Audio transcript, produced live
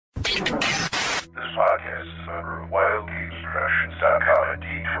podcast is a member of WildGamesProductions.com and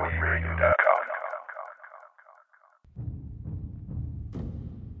D20Radio.com.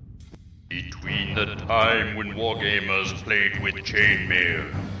 Between the time when wargamers played with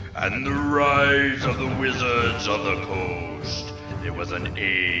chainmail and the rise of the Wizards of the Coast, there was an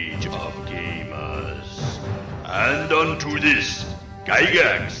age of gamers. And unto this,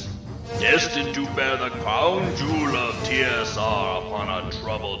 Gygax, destined to bear the crown jewel of TSR upon a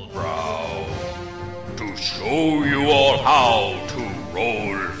troubled brow, to show you all how to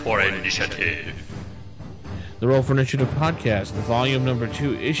roll for initiative. The Roll for Initiative podcast, volume number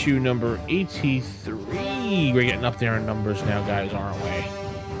 2, issue number 83. We're getting up there in numbers now, guys, aren't we?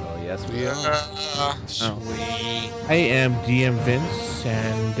 Oh, yes, we are. Sweet. I am DM Vince,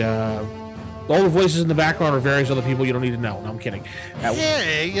 and all the voices in the background are various other people you don't need to know. No, I'm kidding.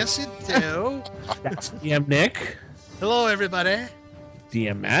 Hey, yes you do. That's DM Nick, Hello, everybody.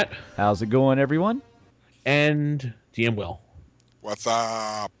 DM Matt, How's it going, everyone? and DM Will. What's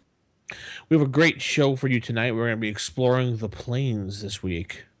up? We have a great show for you tonight. We're going to be exploring the plains this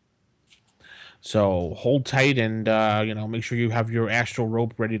week. So hold tight and, make sure you have your astral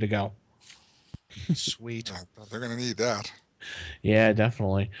rope ready to go. Sweet. They're going to need that. Yeah,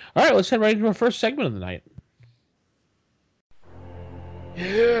 definitely. All right, let's head right into our first segment of the night.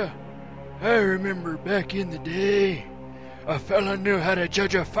 Yeah, I remember back in the day, a fella knew how to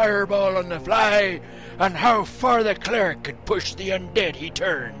judge a fireball on the fly and how far the cleric could push the undead he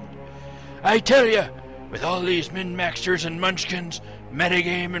turned. I tell ya, with all these min-maxers and munchkins,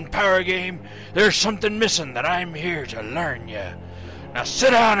 metagame and power game, there's something missing that I'm here to learn ya. Now sit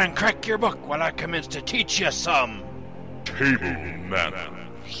down and crack your book while I commence to teach ya some. Table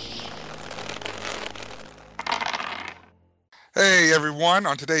manners. Hey everyone,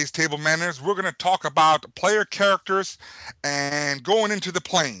 on today's Table Manners, we're going to talk about player characters and going into the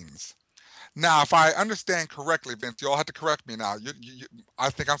plains. Now, if I understand correctly, Vince, you all have to correct me now. I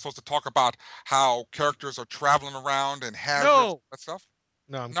think I'm supposed to talk about how characters are traveling around and hazards and that stuff?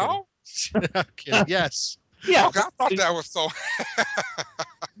 No, I'm No? kidding. I'm kidding. Yes. Yeah, Okay, I thought that was so...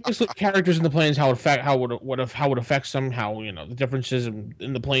 just like characters in the plains, how it affects them, how the differences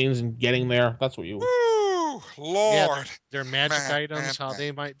in the plains and getting there. That's what you. Woo, Lord. Yeah, their magic Man, items, how man.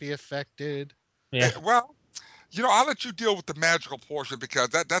 they might be affected. Yeah. Well, I'll let you deal with the magical portion because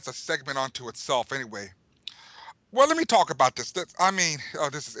that's a segment unto itself anyway. Well, let me talk about this. This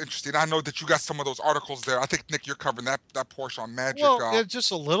is interesting. I know that you got some of those articles there. I think, Nick, you're covering that portion on magic. Well, yeah,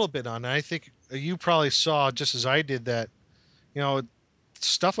 just a little bit on it. I think you probably saw, just as I did, that,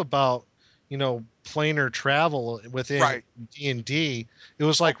 stuff about, planar travel within Right. D&D. It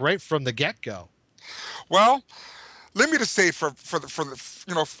was like right from the get-go. Well, let me just say to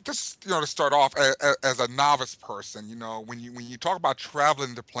start off as a novice person, when you talk about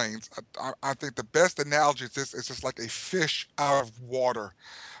traveling the plains, I think the best analogy is this: it's just like a fish out of water.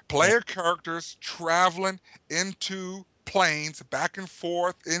 Player characters traveling into planes, back and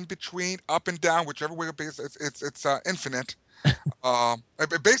forth, in between, up and down, whichever way it's infinite.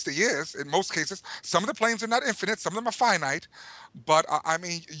 It basically is in most cases. Some of the planes are not infinite, some of them are finite, but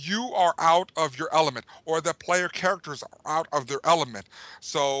you are out of your element, or the player characters are out of their element.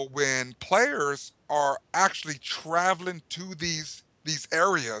 So when players are actually traveling to these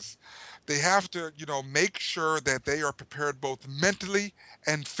areas, they have to make sure that they are prepared both mentally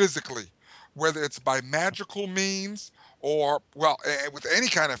and physically, whether it's by magical means or with any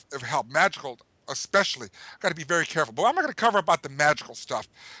kind of help, magical especially. Got to be very careful. But I'm not going to cover about the magical stuff.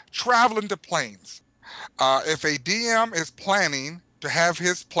 Traveling to planes. If a DM is planning to have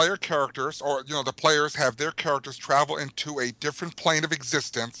his player characters, or the players have their characters travel into a different plane of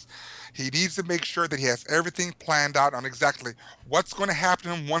existence, he needs to make sure that he has everything planned out on exactly what's going to happen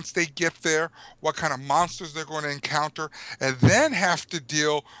to them once they get there, what kind of monsters they're going to encounter, and then have to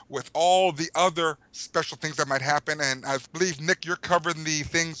deal with all the other special things that might happen. And I believe, Nick, you're covering the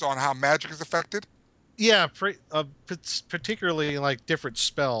things on how magic is affected? Yeah, particularly like different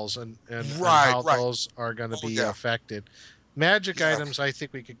spells and Right, how right. those are going to Oh, be yeah. affected. Magic Yeah. items, I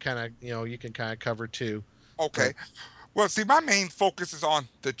think we could kind of, you can kind of cover too. Okay. Well, see, my main focus is on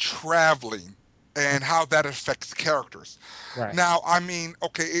the traveling and how that affects characters. Right. Now,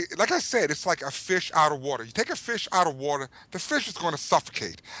 like I said, it's like a fish out of water. You take a fish out of water, the fish is going to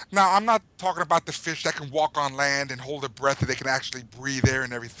suffocate. Now, I'm not talking about the fish that can walk on land and hold their breath and they can actually breathe air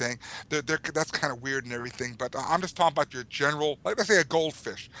and everything. That's kind of weird and everything. But I'm just talking about your general, like let's say a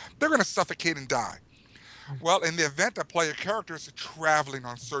goldfish. They're going to suffocate and die. Well, in the event that player characters are traveling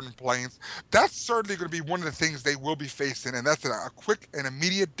on certain planes, that's certainly going to be one of the things they will be facing, and that's a quick and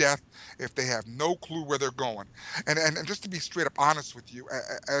immediate death if they have no clue where they're going. And just to be straight up honest with you,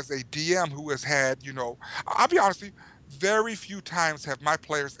 as a DM who has had, I'll be honest with you, very few times have my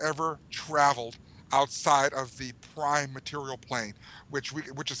players ever traveled outside of the prime material plane,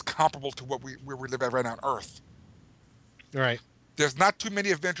 which is comparable to where we live at right now on Earth. Right. There's not too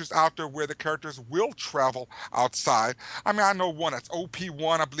many adventures out there where the characters will travel outside. I mean, I know one. That's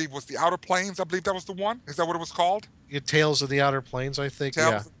OP1, I believe, was the Outer Planes. I believe that was the one. Is that what it was called? Tales of the Outer Planes, I think.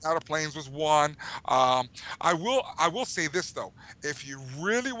 Tales of the Outer Planes was one. I will say this though: if you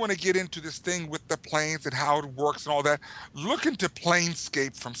really want to get into this thing with the planes and how it works and all that, look into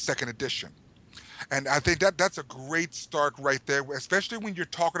Planescape from Second Edition. And I think that's a great start right there, especially when you're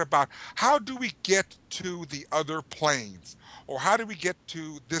talking about how do we get to the other planes, or how do we get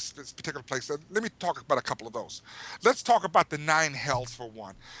to this particular place. Let me talk about a couple of those. Let's talk about the 9 hells for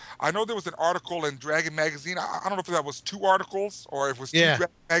one. I know there was an article in Dragon Magazine. I don't know if that was 2 articles or if it was 2 Dragon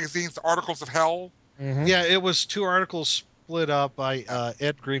Magazines, the Articles of Hell. Mm-hmm. Yeah, it was 2 articles split up by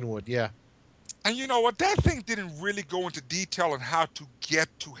Ed Greenwood, yeah. And you know what? That thing didn't really go into detail on how to get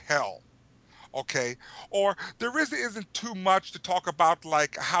to hell. Okay, or there isn't too much to talk about,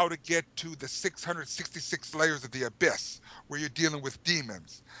 like how to get to the 666 layers of the abyss where you're dealing with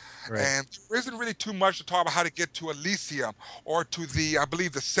demons. Right. And there isn't really too much to talk about how to get to Elysium or to I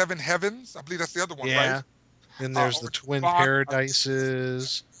believe the 7 heavens. I believe that's the other one, right? And there's the Twin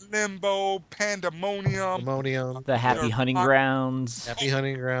Paradises, Limbo, Pandemonium, the Happy Hunting Grounds. Happy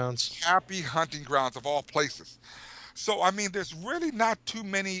Hunting Grounds of all places. So, I mean, there's really not too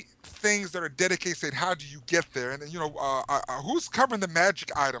many things that are dedicated saying, how do you get there? And, who's covering the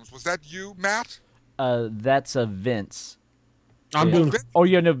magic items? Was that you, Matt? That's Vince. I'm doing... Oh,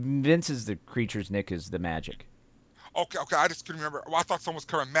 yeah, no, Vince is the creatures, Nick is the magic. Okay, I just couldn't remember. Well, I thought someone was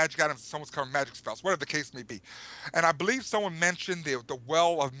covering magic items and someone was covering magic spells, whatever the case may be. And I believe someone mentioned the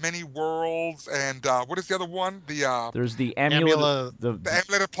Well of Many Worlds, and what is the other one? There's the Amulet the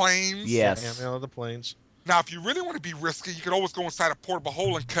Amulet of Planes. Yes. The Amulet of the Planes. Now, if you really want to be risky, you could always go inside a portable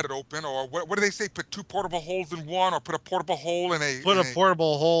hole and cut it open. Or what do they say? Put 2 portable holes in one, or put a portable hole in a... Put a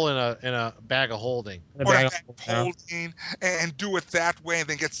portable hole in a bag of holding. And do it that way, and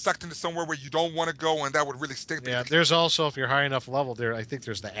then get sucked into somewhere where you don't want to go, and that would really stink. Yeah, there's also, if you're high enough level, I think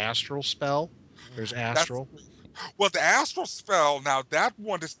there's the Astral spell. There's Astral. Well, the Astral spell, now that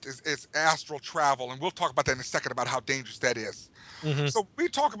one is astral travel, and we'll talk about that in a second about how dangerous that is. Mm-hmm. So we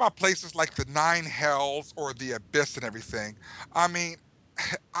talk about places like the 9 hells or the abyss and everything. I mean,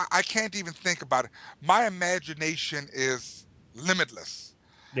 I can't even think about it. My imagination is limitless.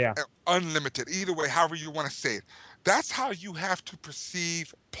 Yeah. Unlimited. Either way, however you want to say it. That's how you have to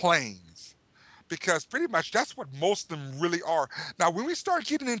perceive planes. Because pretty much that's what most of them really are. Now, when we start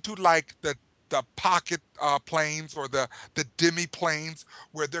getting into like the pocket planes or the demi planes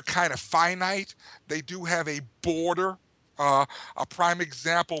where they're kind of finite, they do have a border. A prime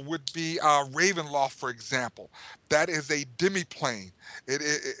example would be Ravenloft, for example. That is a demi-plane.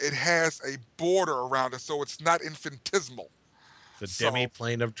 It has a border around it, so it's not infinitesimal. The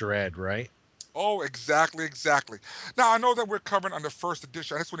demi-plane of dread, right? Oh, exactly. Now, I know that we're covering on the 1st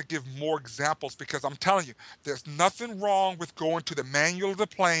edition. I just want to give more examples because I'm telling you, there's nothing wrong with going to the Manual of the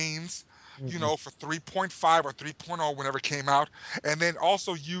Planes, for 3.5 or 3.0 whenever it came out, and then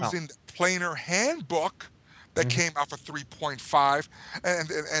also using the Planar Handbook that came out for 3.5,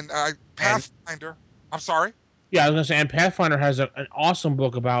 and Pathfinder. I'm sorry. Yeah, I was gonna say, and Pathfinder has an awesome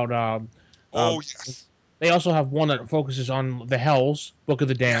book about. Yes. They also have one that focuses on the Hells, Book of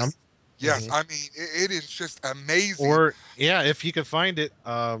the Damned. Yes. I mean it is just amazing. Or if you could find it,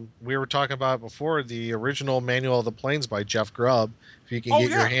 we were talking about before the original Manual of the Planes by Jeff Grubb. If you can get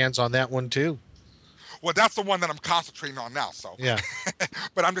your hands on that one too. Well, that's the one that I'm concentrating on now. So, yeah.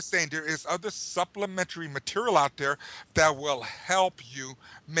 But I'm just saying there is other supplementary material out there that will help you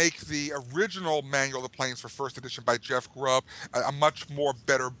make the original Manual of the Planes for 1st edition by Jeff Grubb a much more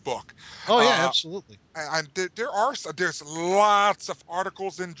better book. Oh yeah, absolutely. And there's lots of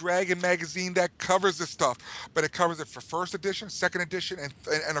articles in Dragon Magazine that covers this stuff, but it covers it for 1st edition, 2nd edition,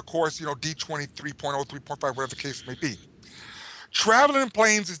 and of course, D20 3.0, 3.5, whatever the case may be. Traveling in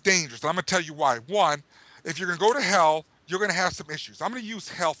planes is dangerous. And I'm going to tell you why. One, if you're going to go to hell, you're going to have some issues. I'm going to use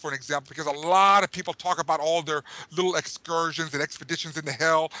hell for an example because a lot of people talk about all their little excursions and expeditions into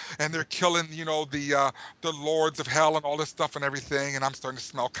hell, and they're killing, the lords of hell and all this stuff and everything. And I'm starting to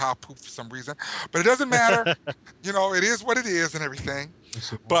smell cow poop for some reason, but it doesn't matter. It is what it is and everything.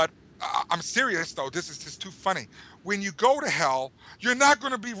 But I'm serious though. This is just too funny. When you go to hell, you're not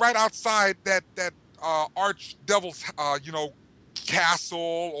going to be right outside that Archdevil's,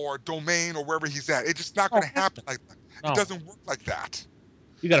 castle or domain or wherever he's at. It's just not going to happen like that. No. It doesn't work like that.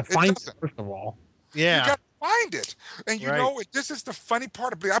 You got to find it doesn't. first of all. Yeah. You got to find it. And Right. this is the funny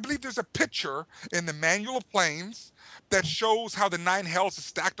part. I believe there's a picture in the Manual of Planes that shows how the 9 hells are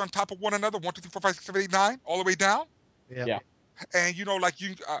stacked on top of one another, 1, 2, 3, 4, 5, 6, 7, 8, 9, all the way down. Yeah. And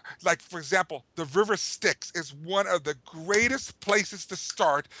like for example, the River Styx is one of the greatest places to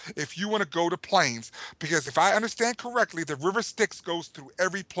start if you want to go to planes, because if I understand correctly, the River Styx goes through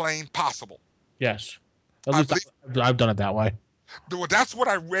every plane possible. Yes. At least I've done it that way. Well, that's what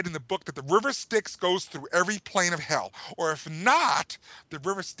I read in the book, that the River Styx goes through every plane of hell. Or if not, the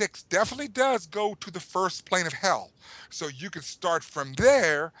River Styx definitely does go to the first plane of hell. So you can start from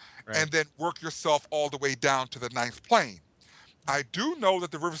there and then work yourself all the way down to the 9th plane. I do know that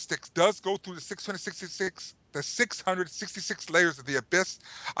the River Styx does go through the 666 layers of the abyss.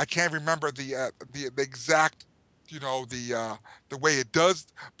 I can't remember the exact, the way it does,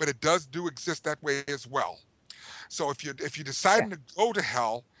 but it does exist that way as well. So if you decide to go to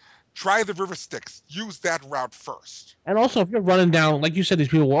hell, try the River Styx. Use that route first. And also, if you're running down, like you said, these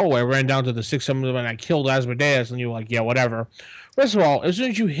people, I ran down to the 6-7 and I killed Asmodeus, and you're like, yeah, whatever. First of all, as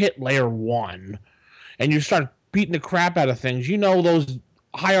soon as you hit layer 1 and you start beating the crap out of things, those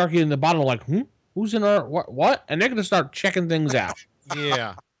hierarchy in the bottom are like, who's in our what? And they're going to start checking things out.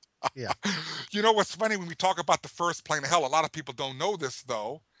 Yeah. You know what's funny, when we talk about the first plane of hell, a lot of people don't know this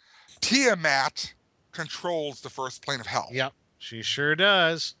though. Tiamat controls the first plane of hell. Yep. She sure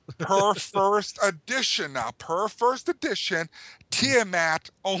does. Per first edition, Tiamat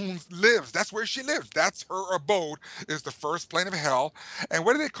lives. That's where she lives. That's her abode, is the first plane of hell. And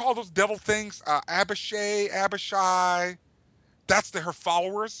what do they call those devil things? Abishai. That's her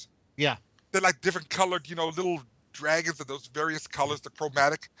followers. Yeah. They're like different colored, little dragons of those various colors, the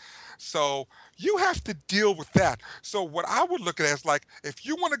chromatic. So you have to deal with that. So what I would look at is like, if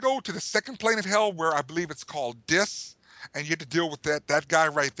you want to go to the second plane of hell, where I believe it's called Dis, and you have to deal with that guy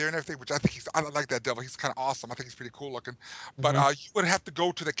right there and everything, which I like that devil. He's kind of awesome. I think he's pretty cool looking. But you would have to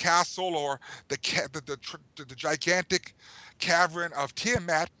go to the castle or the gigantic cavern of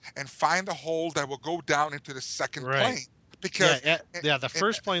Tiamat and find the hole that will go down into the second plane. Because the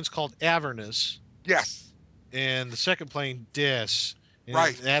first plane's called Avernus. Yes. And the second plane, Dis. And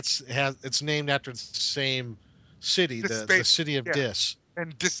right. It's named after the same city, the city of Dis.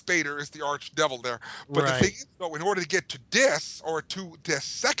 And Dispater is the archdevil there. But the thing is, though, in order to get to Dis, or to this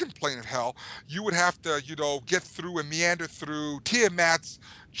second plane of hell, you would have to, get through and meander through Tiamat's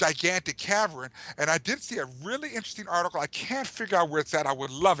gigantic cavern. And I did see a really interesting article. I can't figure out where it's at. I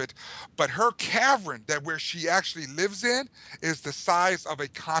would love it. But her cavern, where she actually lives in, is the size of a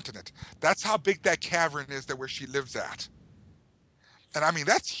continent. That's how big that cavern is, where she lives at. And I mean,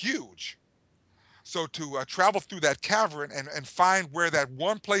 that's huge. So to travel through that cavern and find where that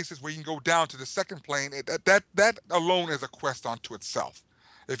one place is where you can go down to the second plane, that alone is a quest unto itself,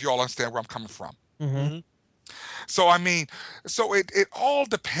 if you all understand where I'm coming from. Mm-hmm. So I mean, it all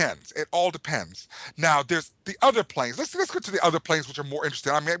depends. It all depends. Now there's the other planes. Let's go to the other planes, which are more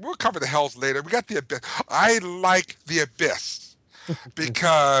interesting. I mean, we'll cover the hells later. We got the abyss. I like the abyss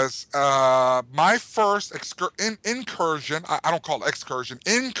because my first incursion, I don't call it excursion,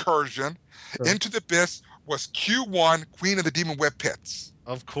 incursion into the abyss was Q1, Queen of the Demon Web Pits.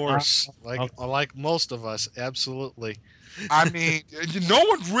 Of course, like most of us, absolutely. I mean, no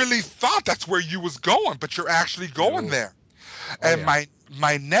one really thought that's where you was going, but you're actually going there. And my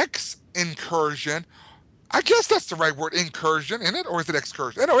next incursion, I guess that's the right word, incursion, isn't it? Or is it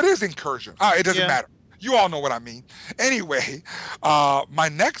excursion? No, it is incursion. It doesn't matter. You all know what I mean. Anyway, my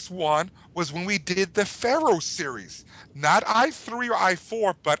next one was when we did the Pharaoh series. Not I3 or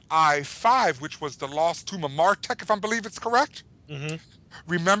I4, but I5, which was the Lost Tomb of Martek, if I believe it's correct. Mm-hmm.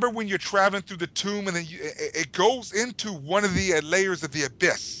 Remember when you're traveling through the tomb and then it goes into one of the layers of the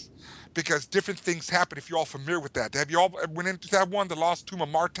abyss, because different things happen, if you're all familiar with that. Have you all went into that one, the Lost Tomb of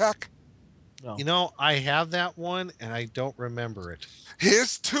Martek? No. I have that one and I don't remember it.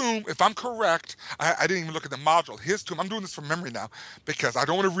 His tomb, if I'm correct, I didn't even look at the module. His tomb, I'm doing this from memory now because I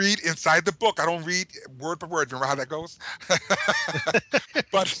don't want to read inside the book. I don't read word by word. Remember how that goes?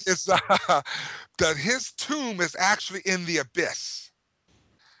 But it's that his tomb is actually in the abyss.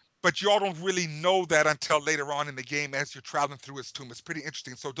 But y'all don't really know that until later on in the game as you're traveling through his tomb. It's pretty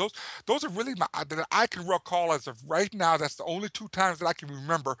interesting. So those are really that I can recall as of right now. That's the only 2 times that I can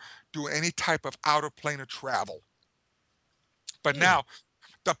remember doing any type of outer plane of travel. But now,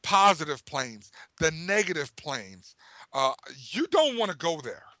 the positive planes, the negative planes, you don't want to go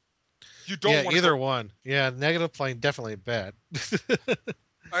there. You don't want either one. Yeah, negative plane definitely bad.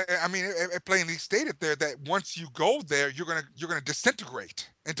 I mean, it plainly stated there that once you go there, you're gonna disintegrate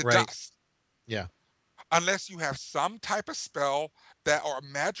into dust. Yeah. Unless you have some type of spell that or a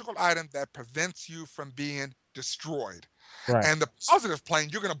magical item that prevents you from being destroyed. Right. And the positive plane,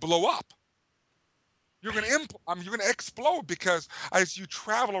 you're gonna blow up. You're gonna you're gonna explode because as you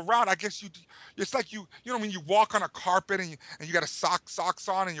travel around, I guess it's like you know when you walk on a carpet and you got a socks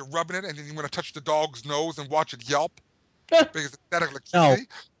on and you're rubbing it and then you want to touch the dog's nose and watch it yelp because that electricity.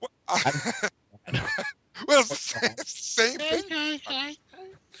 No. Well, it's the same thing.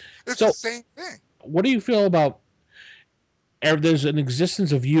 It's So- the same thing. What do you feel about there's an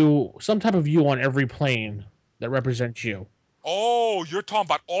existence of you, some type of you on every plane that represents you? Oh, you're talking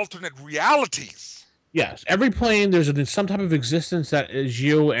about alternate realities. Yes, every plane there's some type of existence that is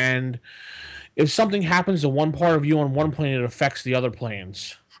you, and if something happens to one part of you on one plane, it affects the other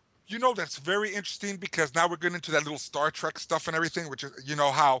planes. You know, that's very interesting because now we're getting into that little Star Trek stuff and everything, which is, you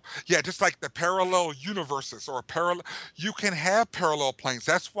know, how, yeah, just like the parallel universes or you can have parallel planes.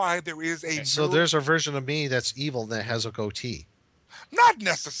 That's why there is a. So there's a version of me that's evil that has a goatee. Not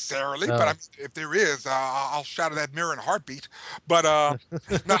necessarily, but I mean, if there is, I'll shatter that mirror in a heartbeat. But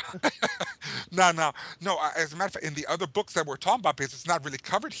no, no. As a matter of fact, in the other books that we're talking about, because it's not really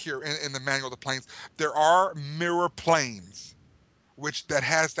covered here in the Manual of the Planes, there are mirror planes, which that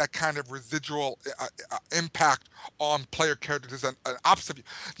has that kind of residual impact on player characters and opposite view.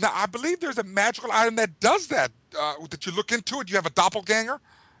 Now, I believe there's a magical item that does that. That you look into it. You have a doppelganger.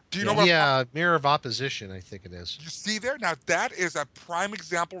 Do you know what? Yeah, Mirror of Opposition, I think it is. You see there? Now, that is a prime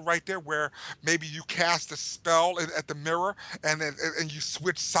example right there where maybe you cast a spell at the mirror and you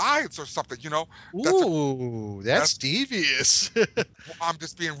switch sides or something, you know? That's devious. I'm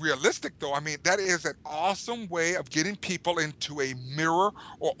just being realistic, though. I mean, that is an awesome way of getting people into a mirror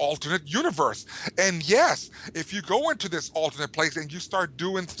or alternate universe. And yes, if you go into this alternate place and you start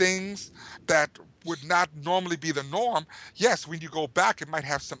doing things that would not normally be the norm, yes, when you go back, it might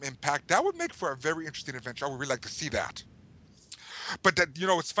have some impact. That would make for a very interesting adventure. I would really like to see that. But that, you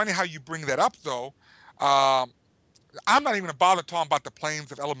know, it's funny how you bring that up, though. I'm not even going to bother talking about the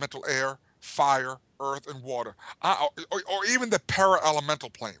planes of elemental air, fire, earth, and water, or even the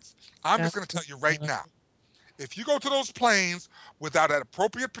para-elemental planes. I'm just going to tell you right now, if you go to those planes without that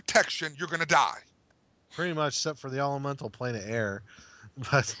appropriate protection, you're going to die. Pretty much, except for the elemental plane of air.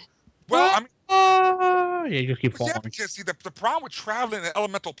 But well, I mean, yeah, you just keep falling. Yeah, because see, the problem with traveling in the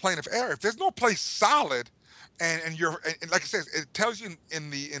elemental plane of air, if there's no place solid, and you're like I said, it tells you in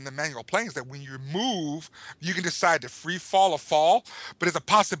the manual planes that when you move, you can decide to free fall or fall, but there's a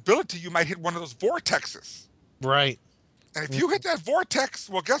possibility you might hit one of those vortexes. Right. And if you hit that vortex,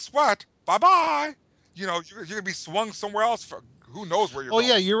 well, guess what? Bye bye. You know, you're gonna be swung somewhere else for who knows where you're going.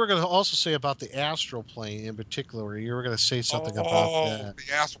 Yeah, you were going to also say about the astral plane in particular. You were going to say something about that.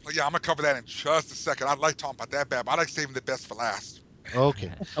 The astral plane. Yeah, I'm going to cover that in just a second. I like talking about that bad, but I like saving the best for last.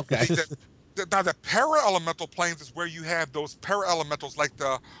 Okay. Okay. Now, the para-elemental planes is where you have those para-elementals, like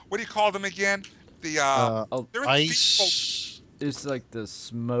what do you call them again? The ice. It's like the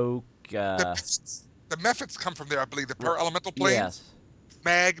smoke. The methods come from there, I believe. The para-elemental planes. Yes.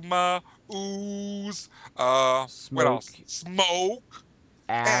 Magma, ooze, Smoke. what else? Smoke,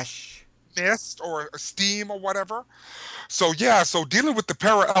 ash, mist, or steam, or whatever. So yeah, so dealing with the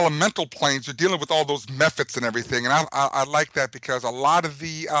para-elemental planes, you're dealing with all those methods and everything, and I like that because a lot of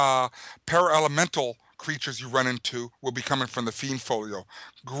the para-elemental creatures you run into will be coming from the Fiend Folio.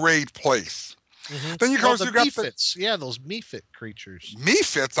 Great place. Mm-hmm. Then you got the Mephits. Yeah, those Mephit creatures.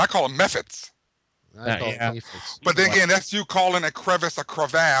 Mephits? I call them methods. I call them Mephits. But then again, that's you calling a crevice a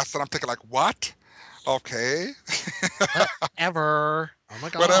crevasse, and I'm thinking like, what? Okay. Whatever. Oh my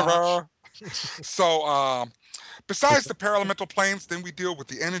god. Whatever. So, besides the para-elemental planes, then we deal with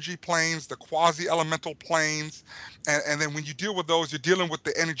the energy planes, the quasi-elemental planes, and then when you deal with those, you're dealing with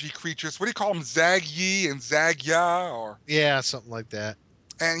the energy creatures. What do you call them? Zag-Yi and Zag-Ya, or yeah, something like that.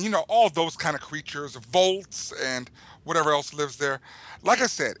 And you know, all those kind of creatures, volts and whatever else lives there. Like I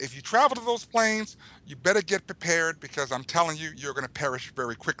said, if you travel to those planes, you better get prepared because I'm telling you, you're going to perish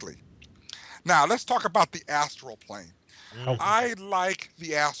very quickly. Now, let's talk about the astral plane. Okay. I like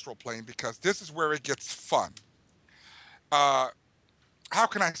the astral plane because this is where it gets fun. How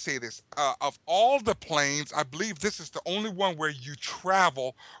can I say this? Of all the planes, I believe this is the only one where you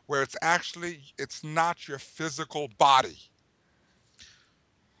travel where it's not your physical body.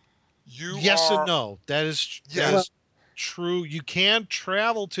 Yes and no. That is true. You can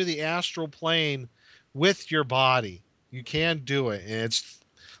travel to the astral plane with your body. You can do it, and it's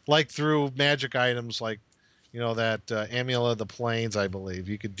like through magic items, like that Amulet of the Planes. I believe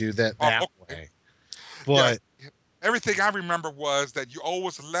you could do that way. But everything I remember was that you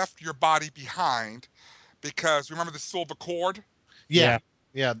always left your body behind because remember the silver cord? Yeah.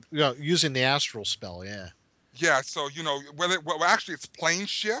 Yeah. Using the astral spell. Yeah. Yeah, so well actually it's plane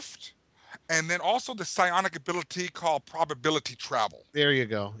shift, and then also the psionic ability called probability travel. There you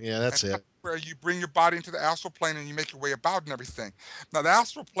go. Yeah, that's And it. where you bring your body into the astral plane and you make your way about and everything. Now the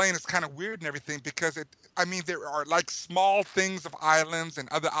astral plane is kind of weird and everything because there are like small things of islands and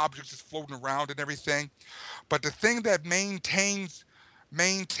other objects just floating around and everything, but the thing that maintains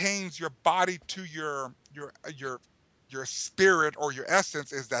your body to your spirit or your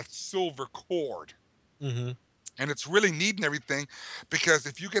essence is that silver cord. Mm-hmm. And it's really neat and everything because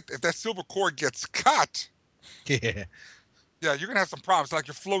if that silver cord gets cut, Yeah. yeah, you're gonna have some problems. Like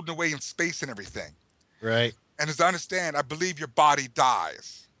you're floating away in space and everything. Right. And as I understand, I believe your body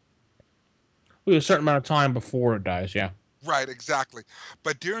dies. Well, a certain amount of time before it dies. Yeah. Right, exactly.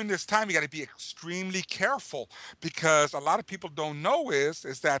 But during this time, you got to be extremely careful because a lot of people don't know is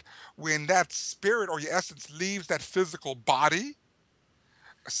that when that spirit or your essence leaves that physical body,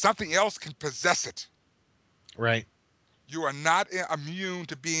 something else can possess it. Right. You are not immune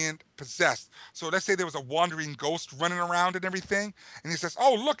to being possessed. So let's say there was a wandering ghost running around and everything, and he says,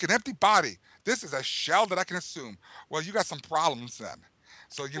 "Oh, look, an empty body. This is a shell that I can assume." Well, you got some problems then.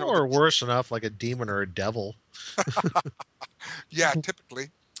 So Or worse enough, like a demon or a devil. yeah, typically.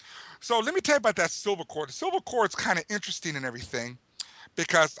 So let me tell you about that silver cord. The silver cord is kind of interesting and everything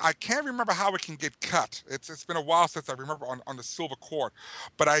because I can't remember how it can get cut. It's been a while since I remember on the silver cord,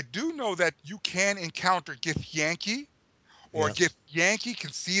 but I do know that you can encounter Githyanki. Or Yes. Githyanki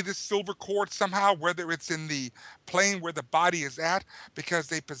can see this silver cord somehow, whether it's in the plane where the body is at, because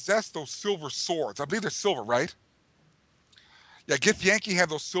they possess those silver swords. I believe they're silver, right? Yeah, Githyanki have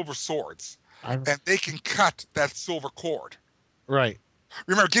those silver swords, and they can cut that silver cord. Right.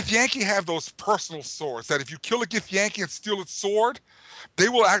 Remember, Githyanki have those personal swords that if you kill a Githyanki and steal its sword, they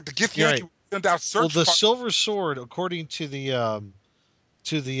will act. The Githyanki Right. will send out search. Well, the parties. silver sword, according to the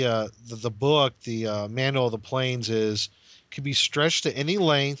book, the Manual of the Planes, can be stretched to any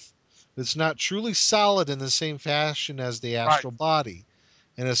length. It's not truly solid in the same fashion as the astral body,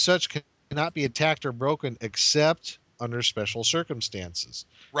 and as such cannot be attacked or broken except under special circumstances.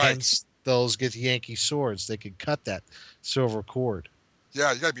 Right. Hence, those Githyanki swords, they can cut that silver cord.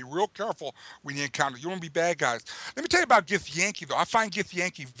 Yeah, you got to be real careful when you encounter. You don't want to be bad guys. Let me tell you about Githyanki, though. I find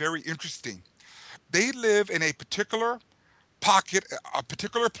Githyanki very interesting. They live in a particular pocket, a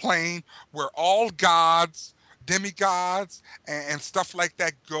particular plane where all gods, demigods, and stuff like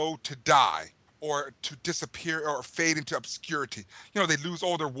that go to die or to disappear or fade into obscurity. They lose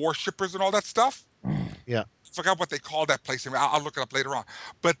all their worshippers and all that stuff. Yeah. I forgot what they call that place. I'll look it up later on.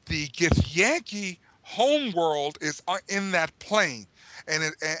 But the Githyanki homeworld is in that plane.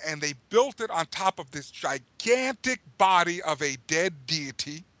 And they built it on top of this gigantic body of a dead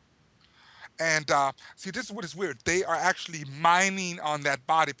deity. And see, this is what is weird. They are actually mining on that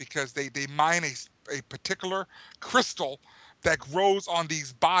body because they mine a particular crystal that grows on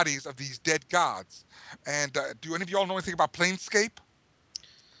these bodies of these dead gods. And do any of y'all know anything about Planescape?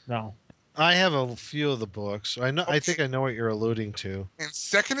 No. I have a few of the books. I know. Okay. I think I know what you're alluding to. In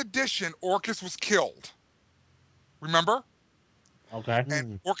second edition, Orcus was killed. Remember? Okay.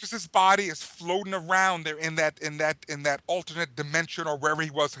 And Orcus's body is floating around there in that alternate dimension or wherever he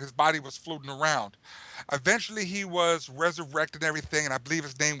was. His body was floating around. Eventually, he was resurrected and everything, and I believe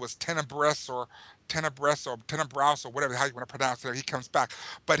his name was Tenebris or Tenebraus or whatever how you want to pronounce it. He comes back,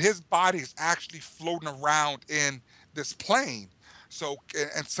 but his body is actually floating around in this plane. So,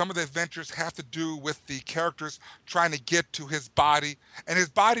 and some of the adventures have to do with the characters trying to get to his body, and his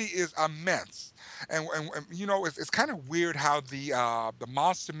body is immense. And it's kind of weird how the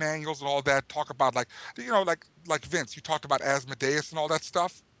monster manuals and all that talk about like Vince, you talked about Asmodeus and all that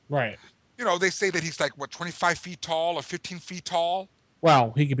stuff. Right. They say that he's like 25 feet tall or 15 feet tall.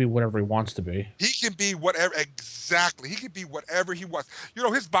 Well, he could be whatever he wants to be. He can be whatever, exactly. He can be whatever he wants.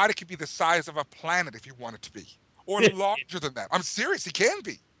 His body could be the size of a planet if he wanted to be, or larger than that. I'm serious, he can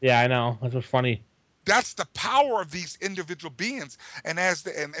be. Yeah, I know. That's what's funny. That's the power of these individual beings. And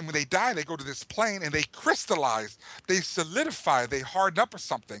and when they die, they go to this plane and they crystallize, they solidify, they harden up or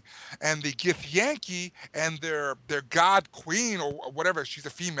something. And the Githyanki and their god queen or whatever, she's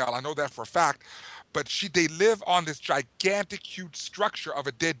a female, I know that for a fact, but they live on this gigantic, huge structure of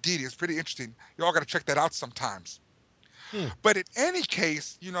a dead deity. It's pretty interesting. You all got to check that out sometimes. But in any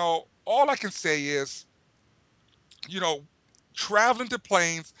case, all I can say is, traveling to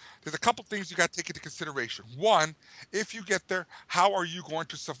planes, there's a couple things you got to take into consideration. One, if you get there, how are you going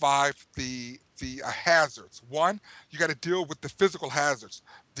to survive the hazards? One, you got to deal with the physical hazards,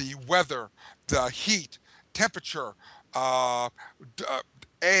 the weather, the heat, temperature, uh,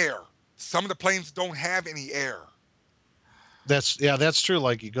 air. Some of the planes don't have any air. That's true.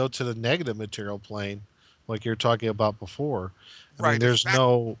 Like you go to the negative material plane, like you're talking about before. I mean, Right. there's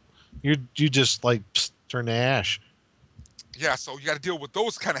no, you just like turn to ash. Yeah, so you got to deal with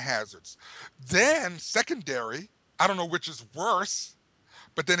those kind of hazards. Then secondary, I don't know which is worse,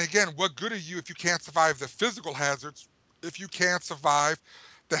 but then again, what good are you if you can't survive the physical hazards, if you can't survive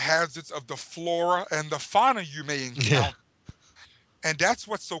the hazards of the flora and the fauna you may encounter? And that's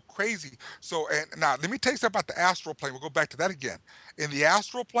what's so crazy. So, and now let me tell you something about the astral plane. We'll go back to that again. In the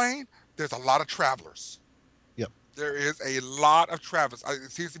astral plane, there's a lot of travelers. Yep. There is a lot of travelers.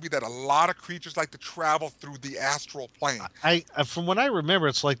 It seems to be that a lot of creatures like to travel through the astral plane. From what I remember,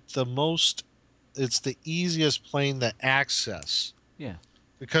 it's like it's the easiest plane to access. Yeah.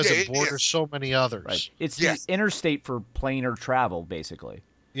 Because Yeah, it it borders is. so many others. Right. It's Yes. the interstate for planar travel, basically.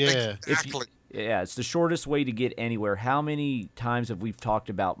 Yeah. Exactly. Yeah, it's the shortest way to get anywhere. How many times have we talked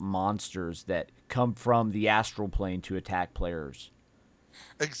about monsters that come from the astral plane to attack players?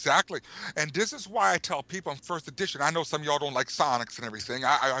 Exactly. And this is why I tell people in first edition, I know some of y'all don't like psionics and everything.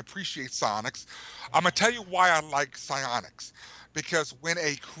 I appreciate psionics. I'm going to tell you why I like psionics. Because when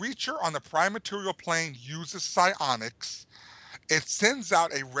a creature on the prime material plane uses psionics, it sends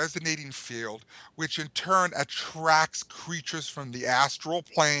out a resonating field, which in turn attracts creatures from the astral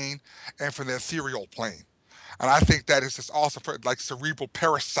plane and from the ethereal plane. And I think that is just awesome for like cerebral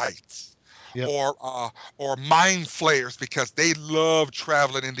parasites. Yep. Or mind flayers because they love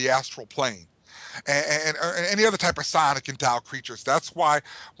traveling in the astral plane, and any other type of psionic endowed creatures. That's why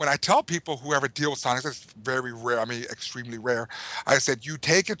when I tell people who ever deal with psionics, it's very rare. I mean, extremely rare. I said you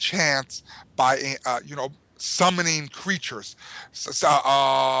take a chance by summoning creatures.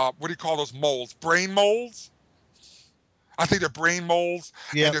 What do you call those molds? Brain molds. I think they're brain molds,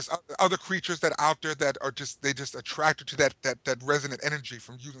 Yeah. and there's other creatures that are out there that are just attracted to that resonant energy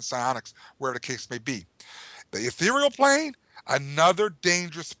from using psionics, where the case may be. The ethereal plane, another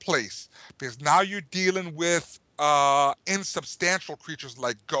dangerous place because now you're dealing with insubstantial creatures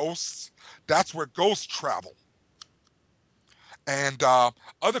like ghosts. That's where ghosts travel, and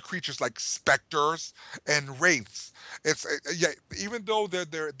other creatures like specters and wraiths. It's even though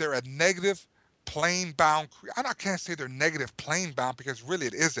they're a negative plane bound. I can't say they're negative plane bound because really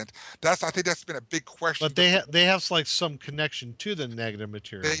it isn't. I think that's been a big question. But they have like some connection to the negative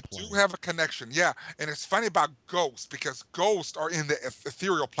material They plane. do have a connection, yeah. And it's funny about ghosts because ghosts are in the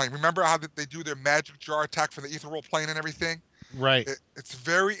ethereal plane. Remember how they do their magic jar attack from the ethereal plane and everything? Right. It's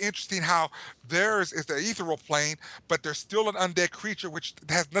very interesting how theirs is the ethereal plane, but they're still an undead creature, which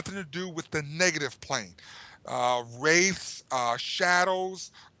has nothing to do with the negative plane. Wraiths,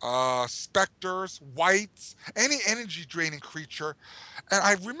 shadows, specters, whites, any energy draining creature. And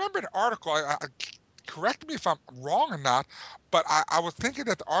I remember an article, correct me if I'm wrong or not, but I was thinking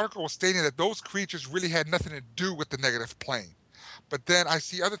that the article was stating that those creatures really had nothing to do with the negative plane. But then I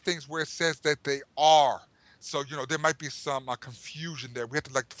see other things where it says that they are. So, there might be some confusion there. We have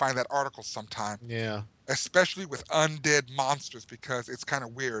to find that article sometime. Yeah. Especially with undead monsters because it's kind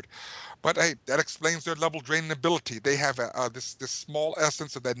of weird. But hey, that explains their level draining ability. They have this small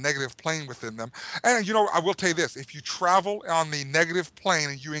essence of that negative plane within them. And I will tell you this: if you travel on the negative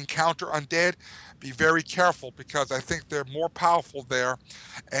plane and you encounter undead, be very careful because I think they're more powerful there.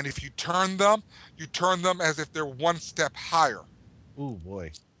 And if you turn them as if they're one step higher. Oh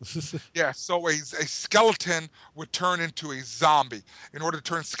boy. Yeah, so a skeleton would turn into a zombie. In order to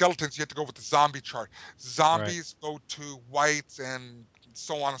turn skeletons, you have to go with the zombie chart. Zombies go to whites and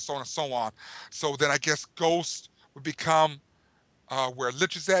so on and so on and so on. So then I guess ghosts would become where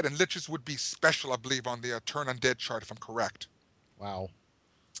Lich is at, and Liches would be special, I believe, on the turn undead chart, if I'm correct. Wow.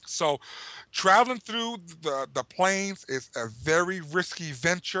 So traveling through the planes is a very risky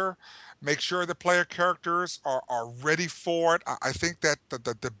venture. Make sure the player characters are ready for it. I think that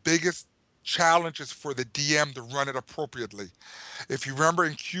the biggest challenge is for the DM to run it appropriately. If you remember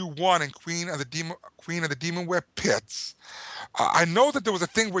in Q1 in Queen of the Demon Web Pits, I know that there was a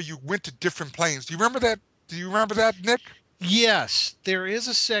thing where you went to different planes. Do you remember that? Do you remember that, Nick? Yes, there is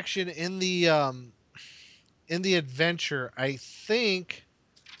a section in the adventure, I think,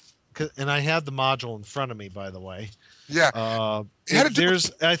 and I have the module in front of me, by the way. Yeah. I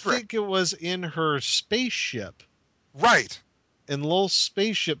think it was in her spaceship. Right. In little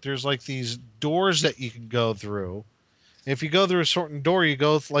spaceship, there's like these doors that you can go through. And if you go through a certain door, you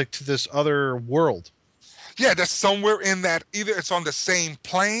go to this other world. Yeah, that's somewhere in that. Either it's on the same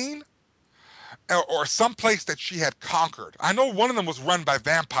plane or some place that she had conquered. I know one of them was run by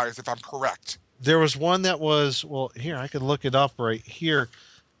vampires, if I'm correct. There was one that was, here, I could look it up right here.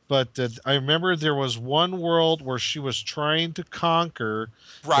 but I remember there was one world where she was trying to conquer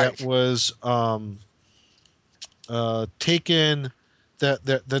Right. that was taken that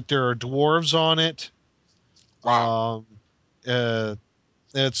there are dwarves on it. Wow.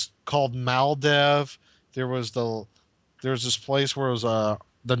 It's called Maldev. There's this place where it was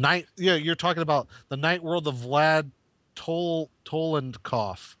the night. Yeah, you're talking about the night world of Vlad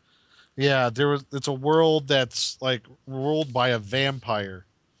Tolenkov. Yeah, it's a world that's like ruled by a vampire.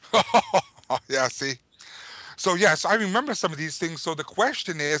 Yeah, see. So yes, I remember some of these things. So the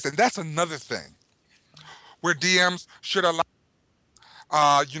question is, and that's another thing where DMs should allow.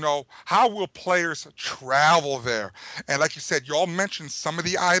 How will players travel there? And like you said, you all mentioned some of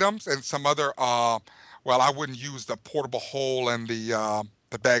the items and some other. Well, I wouldn't use the portable hole and the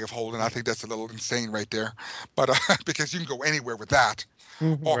bag of holding. I think that's a little insane right there. But because you can go anywhere with that.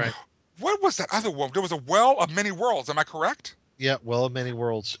 Or Right. what was that other one? There was a well of many worlds. Am I correct? Yeah, well of many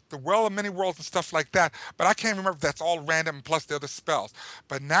worlds. The well of many worlds and stuff like that. But I can't remember if that's all random plus the other spells.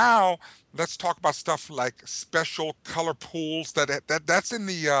 But now let's talk about stuff like special color pools. That's in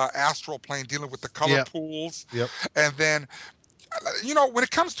the astral plane, dealing with the color Yep. pools. Yep. And then, when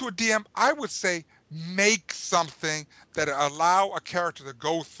it comes to a DM, I would say make something that allow a character to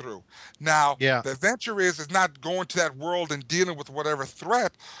go through. Now, Yeah. the adventure is not going to that world and dealing with whatever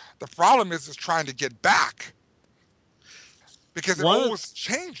threat. The problem is trying to get back. Because it always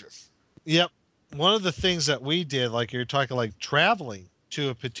changes. Yep. One of the things that we did, like you're talking like traveling to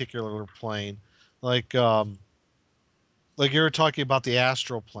a particular plane, like you were talking about the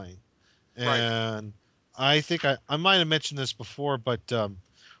astral plane. And I think I might have mentioned this before, but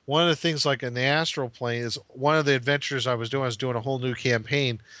one of the things like in the astral plane is one of the adventures I was doing a whole new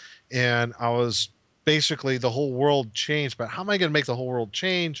campaign, and I was basically the whole world changed, but how am I going to make the whole world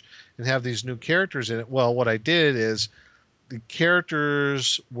change and have these new characters in it? Well, what I did is the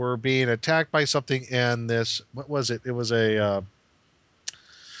characters were being attacked by something, and what was it? It was a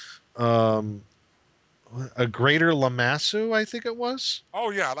greater Lamassu, I think it was.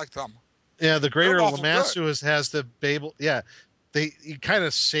 Oh yeah, I like them. Yeah, the greater They're awful Lamassu has the Babel. Yeah, he kind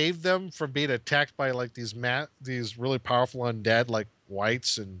of saved them from being attacked by like these really powerful undead like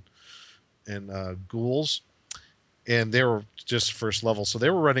wights and ghouls, and they were just first level, so they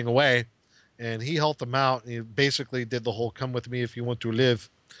were running away. And he helped them out, and he basically did the whole "come with me if you want to live,"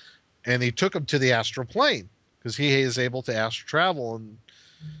 and he took them to the astral plane because he is able to astral travel, and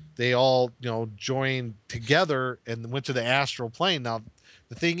they all joined together and went to the astral plane. Now,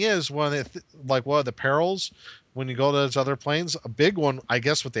 the thing is, one of the perils when you go to those other planes, a big one, I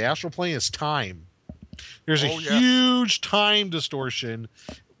guess, with the astral plane is time. There's a huge time distortion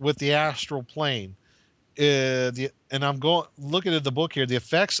with the astral plane. And I'm looking at the book here. The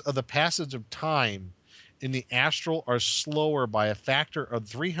effects of the passage of time in the astral are slower by a factor of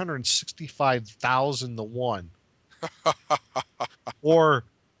 365,000 to 1, or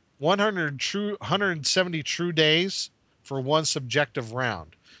 170 true days for one subjective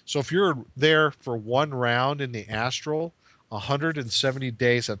round. So if you're there for one round in the astral, 170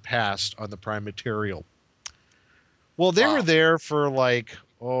 days have passed on the prime material. Well, they were there for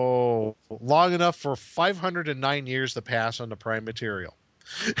long enough for 509 years to pass on the prime material,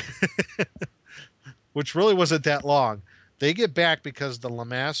 which really wasn't that long. They get back because the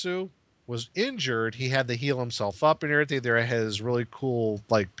Lamassu was injured. He had to heal himself up and everything. There had his really cool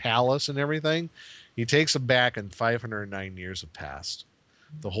palace and everything. He takes them back, and 509 years have passed.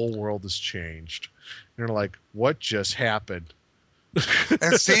 The whole world has changed. And they're like, what just happened?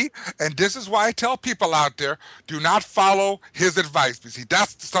 And this is why I tell people out there, do not follow his advice. Because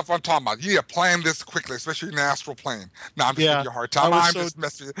that's the stuff I'm talking about. You need to plan this quickly, especially in the astral plane. No, I'm just giving you a hard time. I'm just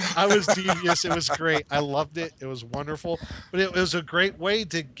messing with you. I was devious. It was great. I loved it. It was wonderful. But it was a great way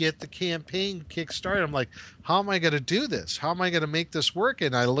to get the campaign kick-started. I'm like, how am I going to do this? How am I going to make this work?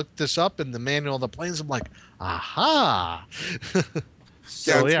 And I looked this up in the manual of the planes. I'm like, aha.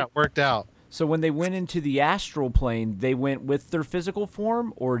 So yeah, it worked out. So when they went into the astral plane, they went with their physical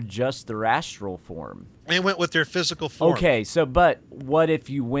form or just their astral form? They went with their physical form. Okay, but what if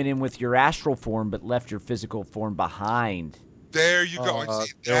you went in with your astral form but left your physical form behind? There you go. And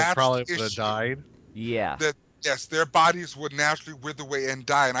They probably would have died. Yeah. Yes, their bodies would naturally wither away and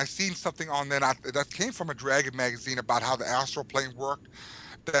die. And I seen something on that came from a Dragon magazine about how the astral plane worked.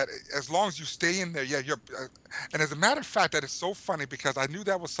 that as long as you stay in there, yeah, you're. And as a matter of fact, that is so funny because I knew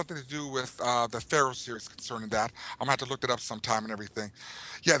that was something to do with the Pharaoh series concerning that. I'm gonna have to look it up sometime and everything.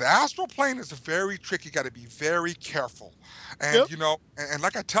 Yeah, the astral plane is very tricky. You got to be very careful, and Yep. you know, and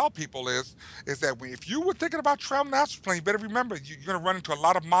like I tell people is that if you were thinking about traveling the astral plane, you better remember you're gonna run into a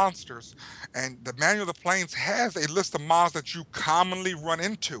lot of monsters, and the manual of the planes has a list of monsters that you commonly run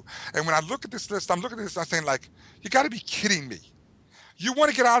into. And when I look at this list, I'm looking at this, I'm saying like, you got to be kidding me. You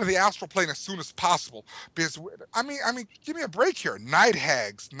want to get out of the astral plane as soon as possible because I mean, give me a break here. Night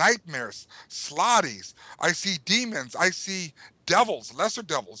hags, nightmares, slotties. I see demons. I see devils, lesser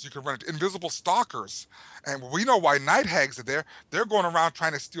devils. You can run into invisible stalkers, and we know why night hags are there. They're going around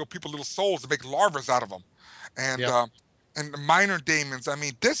trying to steal people's little souls and make larvas out of them, and Yep. and the minor demons. I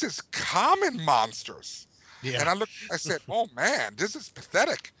mean, this is common monsters. And Yeah. I said, oh man, this is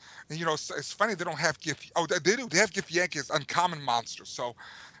pathetic. And you know, it's funny they don't have Gith. Oh, they do. They have Githyanki as uncommon monsters. So,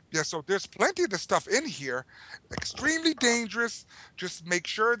 yeah. So there's plenty of the stuff in here. Extremely dangerous. Just make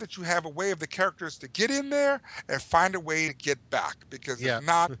sure that you have a way of the characters to get in there and find a way to get back. Because Yeah. if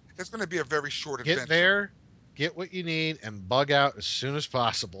not, it's going to be a very short Get adventure. there, get what you need, and bug out as soon as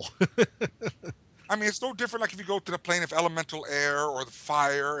possible. I mean, it's no different like if you go to the plane of elemental air or the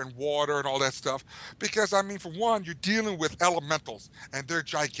fire and water and all that stuff. Because, I mean, for one, you're dealing with elementals, and they're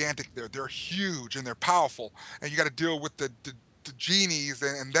gigantic there. They're huge, and they're powerful. And you got to deal with the genies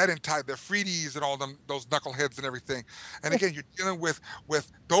and that entire, the Freedies and all them, those knuckleheads and everything. And again, you're dealing with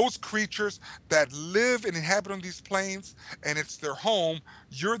those creatures that live and inhabit on these planes, and it's their home.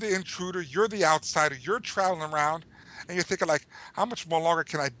 You're the intruder. You're the outsider. You're traveling around, and you're thinking, like, how much more longer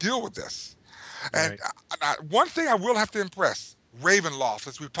can I deal with this? And Right. one thing I will have to impress Ravenloft,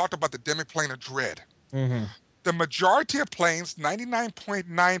 as we've talked about the demiplane of dread, Mm-hmm. the majority of planes,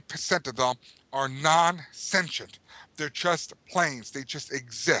 99.9% of them, are non sentient. They're just planes, they just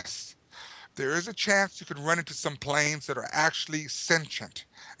exist. There is a chance you could run into some planes that are actually sentient.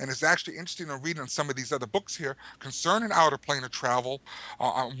 And it's actually interesting to read on some of these other books here concerning outer plane of travel.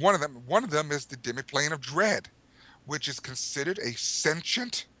 One of them is the demiplane of dread, which is considered a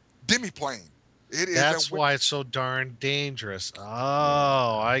sentient demiplane. It is That's a, why it's so darn dangerous. Oh,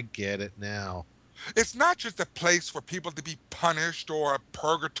 I get it now. it's not just a place for people to be punished or a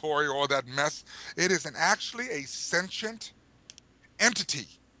purgatory or all that mess. It is actually a sentient entity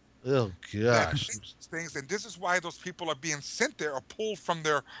Oh that gosh. thinks things, and this is why those people are being sent there or pulled from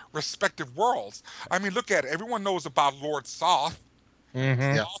their respective worlds. I mean, look at it. Everyone knows about Lord Soth. Mm-hmm.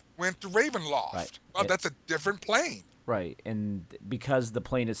 Yeah. Soth went to Ravenloft. Right. Well, that's a different plane. Right, and because the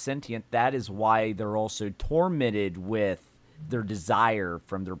plane is sentient, that is why they're also tormented with their desire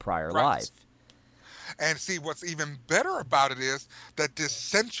from their prior Right. life. And see, what's even better about it is that this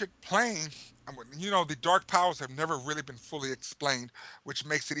sentient plane, you know, the dark powers have never really been fully explained, which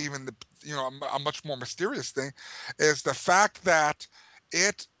makes it even a much more mysterious thing, is the fact that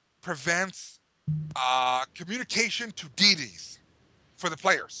it prevents communication to deities for the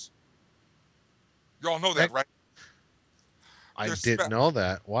players. You all know that, Heck, right? I There's didn't know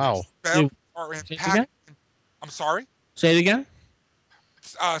that. Wow. Spells are Say it impacted. again? I'm sorry. Say it again.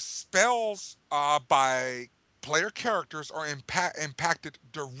 Spells by player characters are impacted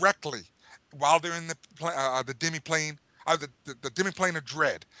directly while they're in the demiplane, the demiplane of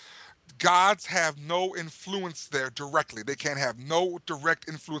dread. Gods have no influence there directly. They can't have no direct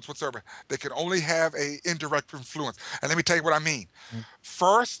influence whatsoever. They can only have a indirect influence. And let me tell you what I mean.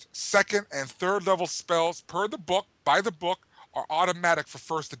 First, second, and third level spells per the book, by the book, are automatic for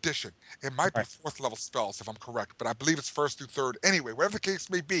first edition. It might be Right. fourth level spells if I'm correct, but I believe it's first through third. Anyway, whatever the case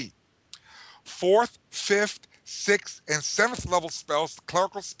may be, fourth, fifth, sixth, and seventh level spells,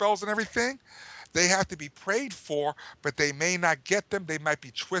 clerical spells and everything, they have to be prayed for, but they may not get them. They might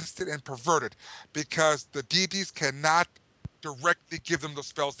be twisted and perverted because the deities cannot directly give them the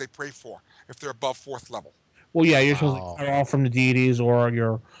spells they pray for if they're above fourth level. Well, yeah, you're supposed Wow. to cut off from the deities, or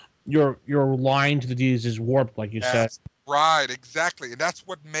your line to the deities is warped, like you said. That's right, exactly. And that's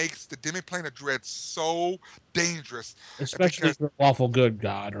what makes the demiplane of dread so dangerous. Especially if you're a lawful good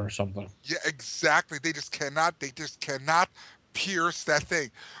god or something. Yeah, exactly. They just cannot pierce that thing,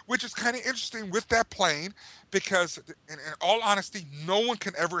 which is kind of interesting with that plane because in all honesty, no one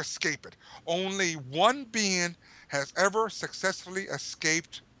can ever escape it. Only one being has ever successfully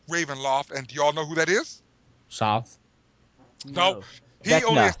escaped Ravenloft, and do y'all know who that is? South. No. He Vecna.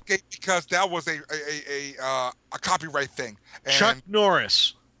 only escaped because that was a copyright thing. And Chuck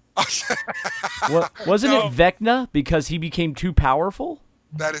Norris. Wasn't No. it Vecna because he became too powerful?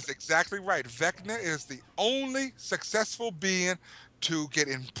 That is exactly right. Vecna is the only successful being to get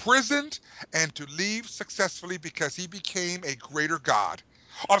imprisoned and to leave successfully because he became a greater god.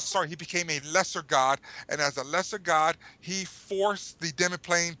 Oh, sorry, he became a lesser god, and as a lesser god, he forced the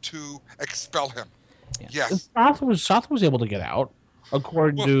demiplane to expel him. Yeah. Yes. Soth was able to get out,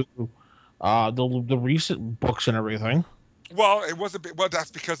 according to the recent books and everything. Well, it was a bit. Well,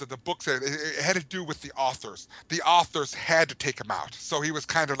 that's because of the books. It had to do with the authors. The authors had to take him out, so he was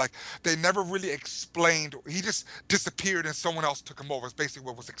kind of like they never really explained. He just disappeared, and someone else took him over. It's basically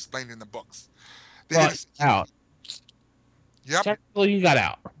what was explained in the books. They Well, didn't. out. Yep. Technically, you got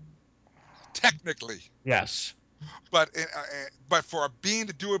out. Technically, Yes. but for a being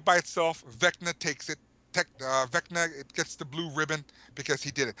to do it by itself, Vecna takes it. Vecna it gets the blue ribbon because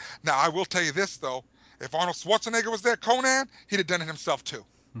he did it. Now, I will tell you this though. If Arnold Schwarzenegger was there, Conan, he'd have done it himself too.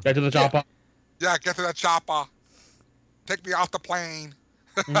 Get to the chopper. Yeah, get to that chopper. Take me off the plane.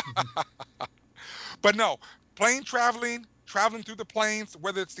 But no, traveling through the planes,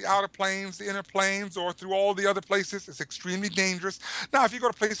 whether it's the outer planes, the inner planes, or through all the other places, is extremely dangerous. Now, if you go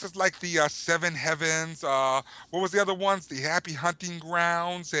to places like the Seven Heavens, what was the other ones? The Happy Hunting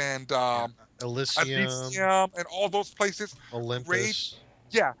Grounds and Elysium, and all those places. Olympus.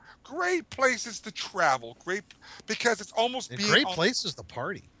 Great places to travel. Great, because it's almost And being great places to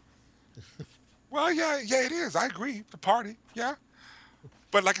party. Well, yeah, it is. I agree. The party, yeah.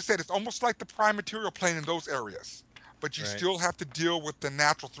 But like I said, it's almost like the prime material plane in those areas. But you still have to deal with the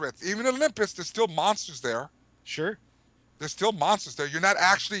natural threats. Even Olympus, there's still monsters there. Sure. There's still monsters there. You're not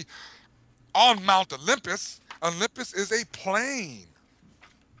actually on Mount Olympus. Olympus is a plane.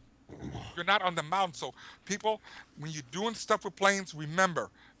 You're not on the mountain. So people, when you're doing stuff with planes,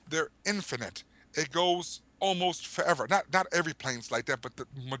 remember, they're infinite. It goes almost forever. Not every plane's like that, but the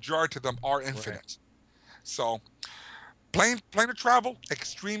majority of them are infinite. Right. So plane to travel,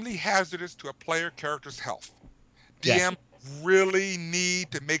 extremely hazardous to a player character's health. Yes. DM really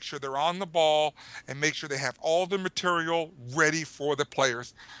need to make sure they're on the ball and make sure they have all the material ready for the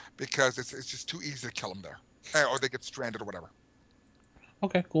players, because it's just too easy to kill them there, or they get stranded or whatever.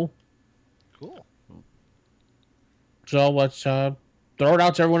 Okay, cool. Cool. So let's throw it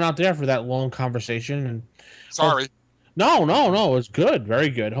out to everyone out there for that long conversation. And Sorry. no, it's good, very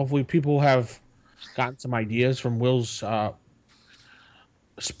good. Hopefully, people have gotten some ideas from Will's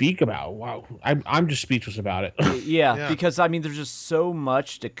speak about. Wow, I'm just speechless about it. Yeah, because I mean, there's just so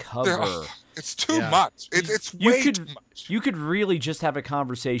much to cover. It's too much. It's way too much. You could really just have a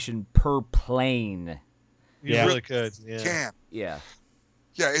conversation per plane. You really could. Yeah. Yeah.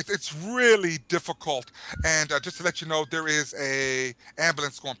 Yeah, it's really difficult. And just to let you know, there is a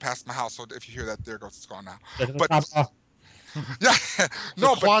ambulance going past my house. So if you hear that, there it goes. It's gone now. But yeah,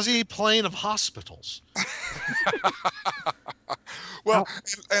 no, quasi plane of hospitals. Well,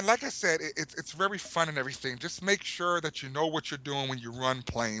 and like I said, it's very fun and everything. Just make sure that you know what you're doing when you run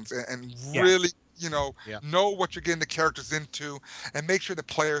planes, and really, know what you're getting the characters into, and make sure the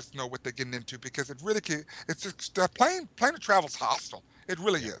players know what they're getting into, because it really it's just plane to travel's hostile. It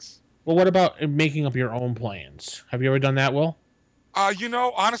really is. Well, what about making up your own plans? Have you ever done that, Will?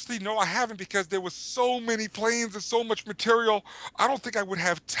 Honestly, no, I haven't, because there was so many planes and so much material. I don't think I would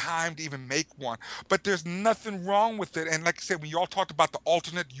have time to even make one. But there's nothing wrong with it. And like I said, when you all talked about the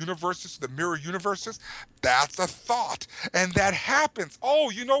alternate universes, the mirror universes, that's a thought. And that happens. Oh,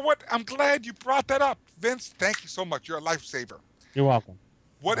 you know what? I'm glad you brought that up. Vince, thank you so much. You're a lifesaver. You're welcome.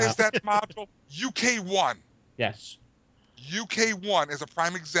 What is that module? UK1. Yes. UK1 is a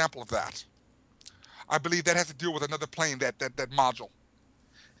prime example of that. I believe that has to deal with another plane, that module.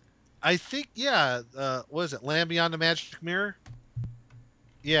 I think, what is it? Land Beyond the Magic Mirror?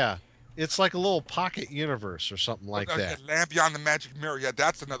 Yeah. It's like a little pocket universe or something like that. Land Beyond the Magic Mirror. Yeah,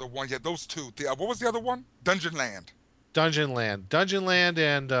 that's another one. Yeah, those two. What was the other one? Dungeon Land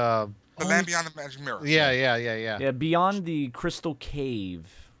and... the Land Beyond the Magic Mirror. Yeah, Beyond the Crystal Cave.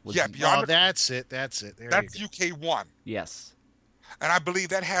 Beyond that's it. That's UK1. Yes. And I believe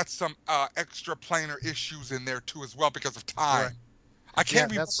that had some extra planar issues in there too as well because of time. Right. I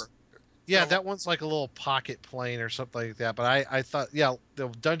can't remember. That one's like a little pocket plane or something like that. But I thought, the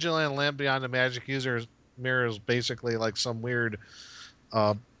Dungeon Land Beyond the Magic Mirror is basically like some weird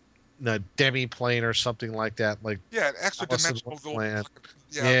demi plane or something like that. Like an extra dimensional plane.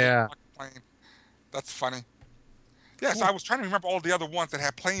 Plane. That's funny. Yeah, so I was trying to remember all the other ones that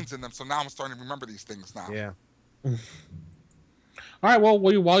had planes in them. So now I'm starting to remember these things now. Yeah. All right, well,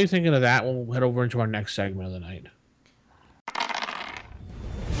 while you're thinking of that, we'll head over into our next segment of the night.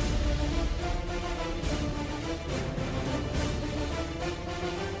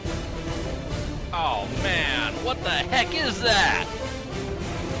 Oh, man, what the heck is that?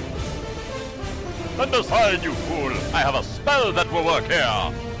 Stand aside, you fool! I have a spell that will work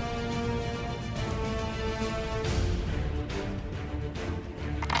here!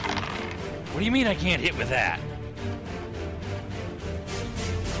 do you mean I can't hit with that?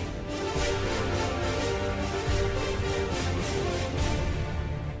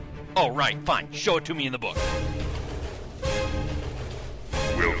 Oh, right, fine. Show it to me in the book.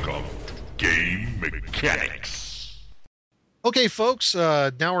 Welcome to Game Mechanics. Okay, folks,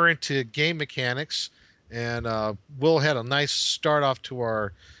 now we're into game mechanics, and Will had a nice start off to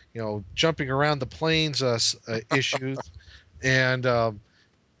our, jumping around the planes issues, and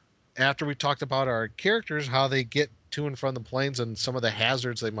after we talked about our characters, how they get to and from the planes, and some of the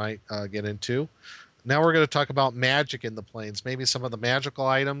hazards they might get into. Now we're going to talk about magic in the planes, maybe some of the magical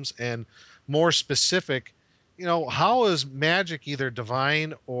items, and more specific, how is magic, either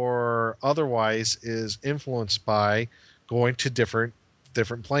divine or otherwise, is influenced by going to different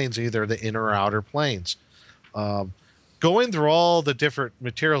planes, either the inner or outer planes. Going through all the different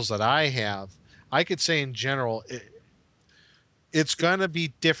materials that I have, I could say in general, it's going to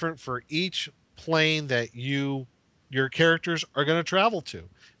be different for each plane that your characters are going to travel to.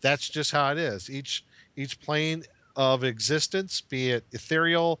 That's just how it is. Each plane of existence, be it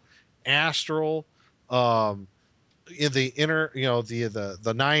ethereal, astral, in the inner,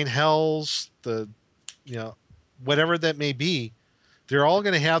 the nine hells, whatever that may be, they're all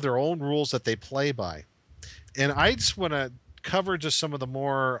going to have their own rules that they play by. And I just want to cover just some of the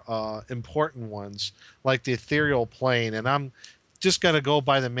more important ones, like the ethereal plane. And I'm just going to go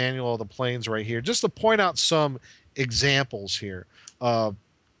by the manual of the planes right here, just to point out some examples here.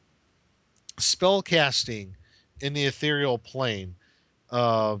 Spell casting in the ethereal plane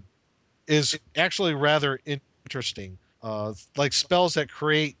is actually rather interesting. Like spells that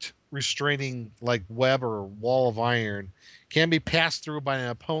create restraining, like web or wall of iron, can be passed through by an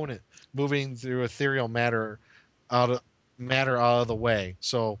opponent moving through ethereal matter out of the way.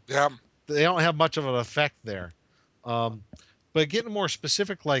 So they don't have much of an effect there. But getting more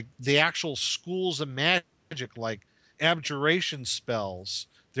specific, like the actual schools of magic, like abjuration spells,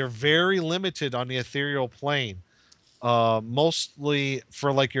 they're very limited on the ethereal plane. Mostly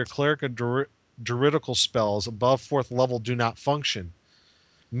for like your cleric and druidical spells above 4th level do not function.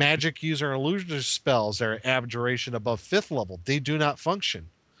 Magic user and illusionist spells that are abjuration above 5th level, they do not function.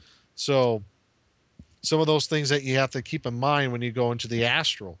 So some of those things that you have to keep in mind when you go into the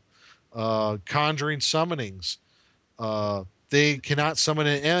astral. Conjuring summonings. They cannot summon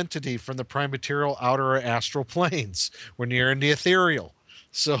an entity from the prime material, outer, or astral planes when you're in the ethereal.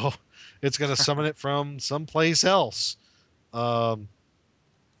 So it's going to summon it from someplace else. There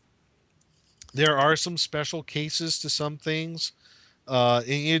are some special cases to some things. And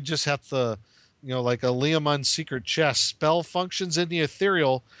you just have to, like a Leomund's secret chest spell functions in the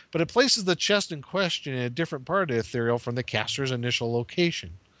ethereal, but it places the chest in question in a different part of the ethereal from the caster's initial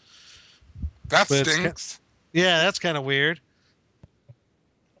location. That stinks. Yeah, that's kind of weird.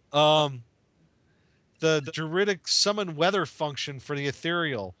 The druidic summon weather function for the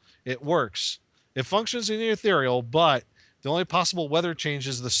ethereal, it works. It functions in the ethereal, but the only possible weather change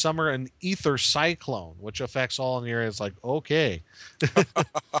is the summer and ether cyclone, which affects all in the area. It's like, okay.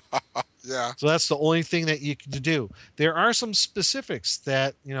 Yeah. So that's the only thing that you can do. There are some specifics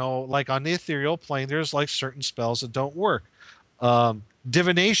that, like on the ethereal plane, there's like certain spells that don't work.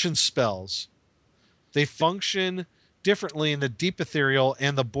 Divination spells, they function differently in the deep ethereal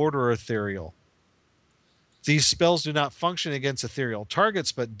and the border ethereal. These spells do not function against ethereal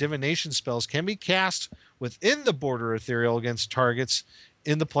targets, but divination spells can be cast within the border ethereal against targets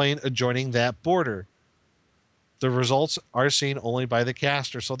in the plane adjoining that border. The results are seen only by the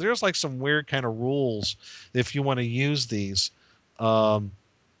caster. So there's like some weird kind of rules if you want to use these. If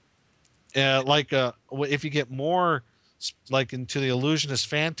you get more like into the illusionist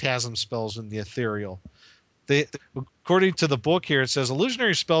phantasm spells in the ethereal, according to the book here, it says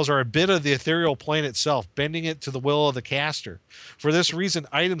illusionary spells are a bit of the ethereal plane itself, bending it to the will of the caster. For this reason,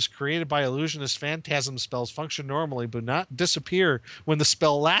 items created by illusionist phantasm spells function normally, but not disappear when the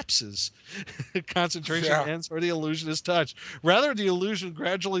spell lapses, concentration ends, or the illusion is touched. Rather, the illusion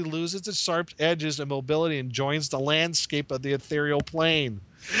gradually loses its sharp edges and mobility and joins the landscape of the ethereal plane.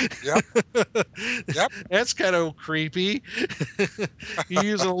 Yep. That's kind of creepy. You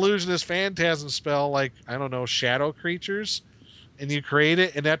use an illusionist phantasm spell, like, I don't know, shadow creatures, and you create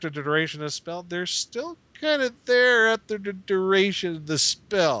it, and after the duration of the spell, they're still kind of there after the duration of the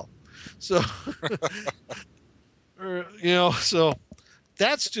spell. So, so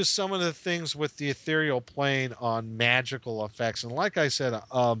that's just some of the things with the ethereal plane on magical effects. And like I said,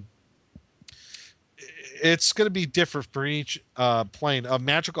 it's going to be different for each plane.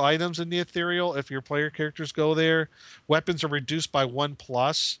 Magical items in the ethereal, if your player characters go there, weapons are reduced by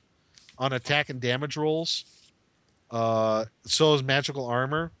 1+ on attack and damage rolls. So is magical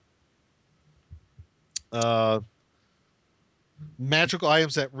armor. Magical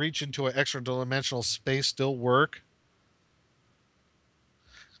items that reach into an extra dimensional space still work.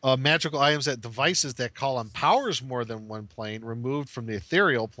 Magical items that devices that call on powers more than one plane removed from the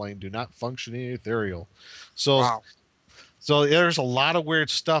ethereal plane do not function in the ethereal. So, Wow. so there's a lot of weird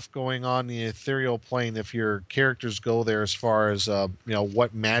stuff going on in the ethereal plane if your characters go there as far as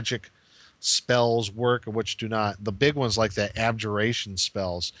what magic spells work and which do not. The big ones like the abjuration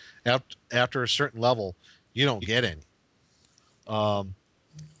spells. After a certain level, you don't get any.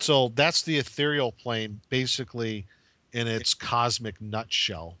 So that's the ethereal plane basically in its cosmic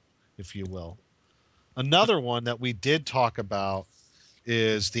nutshell, if you will. Another one that we did talk about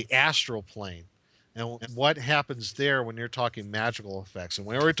is the astral plane. And what happens there when you're talking magical effects. And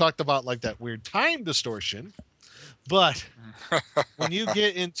we already talked about like that weird time distortion. But when you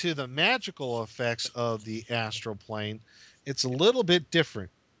get into the magical effects of the astral plane, it's a little bit different.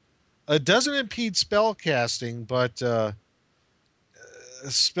 It doesn't impede spell casting, but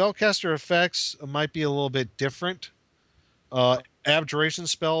spellcaster effects might be a little bit different. Abjuration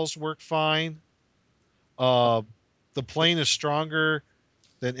spells work fine. The plane is stronger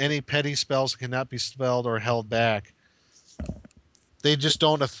than any petty spells that cannot be spelled or held back. They just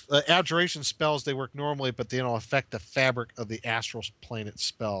don't. Abjuration spells, they work normally, but they don't affect the fabric of the astral plane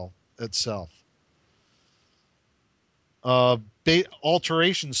itself.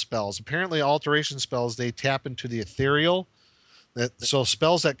 Alteration spells. Apparently, alteration spells, they tap into the ethereal. So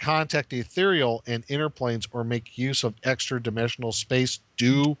spells that contact the ethereal and inner planes or make use of extra dimensional space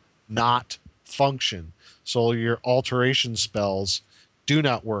do not function. So your alteration spells do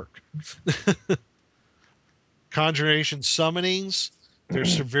not work. Conjuration summonings, they're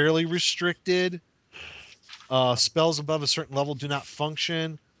severely restricted. Spells above a certain level do not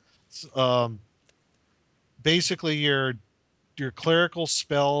function. Basically, your clerical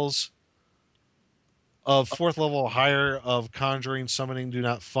spells of 4th level or higher of conjuring summoning do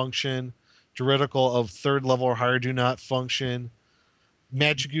not function. Juridical of 3rd level or higher do not function.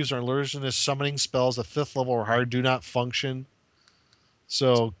 Magic use or illusionist summoning spells of 5th level or higher do not function.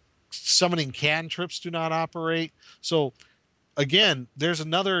 So summoning cantrips do not operate. So again, there's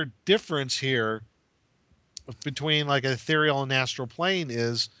another difference here between like an ethereal and astral plane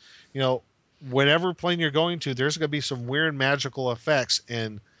is, whatever plane you're going to, there's going to be some weird magical effects.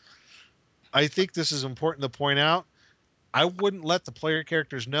 And I think this is important to point out. I wouldn't let the player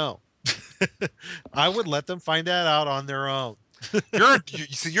characters know. I would let them find that out on their own.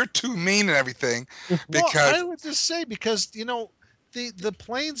 You're too mean and everything. Because well, I would just say because the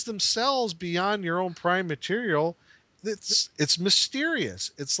planes themselves beyond your own prime material, it's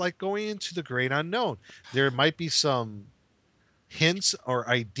mysterious. It's like going into the great unknown. There might be some hints or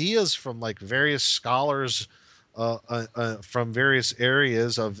ideas from like various scholars from various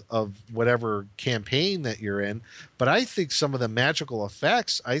areas of whatever campaign that you're in. But I think some of the magical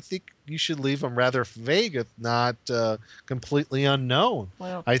effects, I think you should leave them rather vague, if not completely unknown.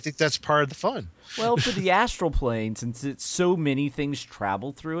 Well, I think that's part of the fun. Well, for the astral plane, since it's so many things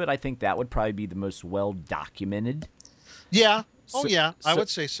travel through it, I think that would probably be the most well documented. Yeah. So- I so- would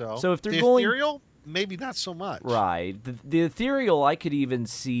say so. so if they're the going- ethereal, maybe not so much. Right. The ethereal, I could even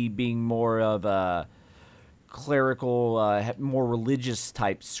see being more of a clerical, more religious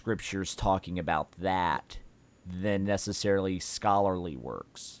type scriptures talking about that than necessarily scholarly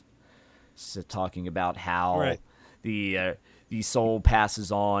works. So talking about how Right. the soul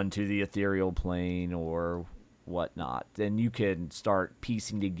passes on to the ethereal plane or whatnot. Then you can start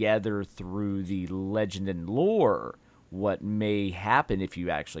piecing together through the legend and lore what may happen if you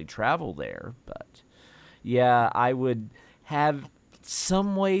actually travel there. But yeah, I would have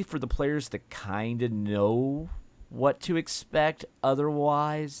some way for the players to kind of know what to expect.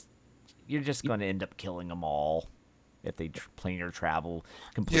 Otherwise, you're just going to end up killing them all if they planar travel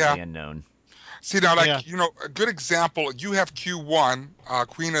completely unknown. See now, Yeah. a good example. You have Q1,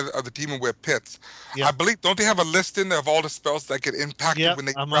 Queen of the Demon Whip Pits. Yep. I believe, don't they have a listing of all the spells that get impacted Yep, when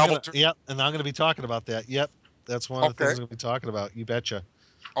they and travel? I'm going to be talking about that. Yep, that's one of the Okay. things we'll be talking about. You betcha.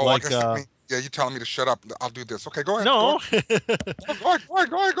 Oh, like, I guess that means, you're telling me to shut up. I'll do this. Okay, go ahead. No, Go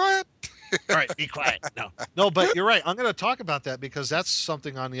ahead. all right, be quiet. No, but you're right. I'm going to talk about that because that's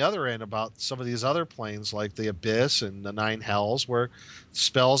something on the other end about some of these other planes like the Abyss and the Nine Hells where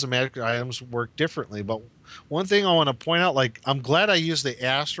spells and magic items work differently. But one thing I want to point out, like I'm glad I used the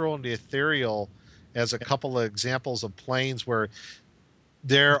astral and the ethereal as a couple of examples of planes where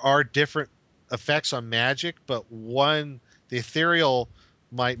there are different effects on magic, but the ethereal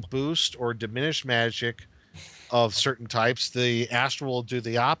might boost or diminish magic of certain types. The astral will do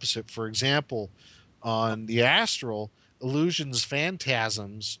the opposite. For example, on the astral, illusions,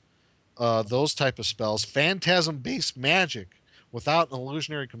 phantasms those type of spells, phantasm-based magic without an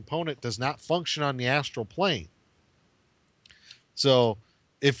illusionary component does not function on the astral plane. So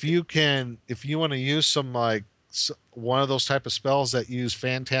if you want to use some like one of those type of spells that use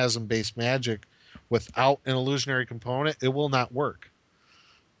phantasm-based magic without an illusionary component, it will not work.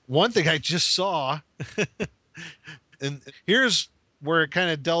 One thing I just saw, and here's where it kind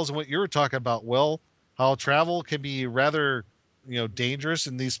of delves in what you were talking about, Will, how travel can be rather, dangerous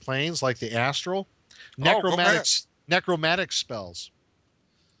in these planes like the astral. Necromantic spells.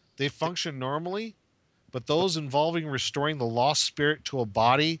 They function normally, but those involving restoring the lost spirit to a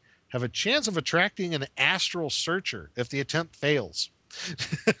body have a chance of attracting an astral searcher if the attempt fails.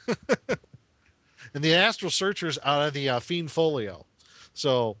 And the astral searcher is out of the Fiend Folio.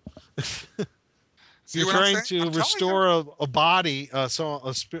 So you're trying to restore a body, a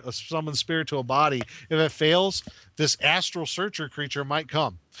summoned spirit to a body. If it fails, this astral searcher creature might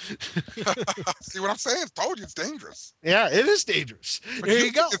come. See what I'm saying? I told you it's dangerous. Yeah, it is dangerous. But there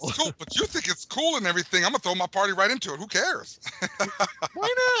you go. It's cool, but you think it's cool and everything. I'm going to throw my party right into it. Who cares?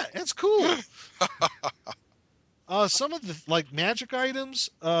 Why not? It's cool. Some of the magic items,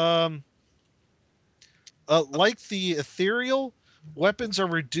 like the ethereal, weapons are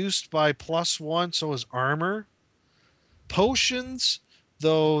reduced by +1, so is armor. Potions,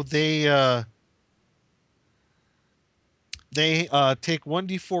 though, they take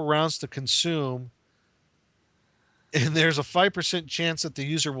 1d4 rounds to consume, and there's a 5% chance that the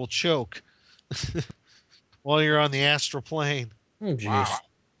user will choke while you're on the astral plane. Oh, jeez. Wow.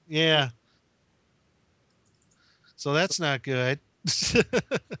 Yeah. So that's not good.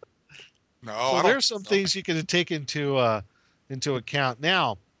 No, So there's some things you can take into account.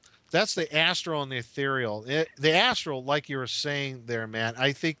 Now, that's the astral and the ethereal. The astral, like you were saying there, Matt,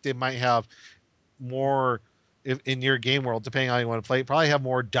 I think they might have more in your game world, depending on how you want to play, probably have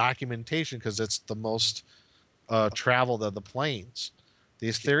more documentation because it's the most traveled of the planes. The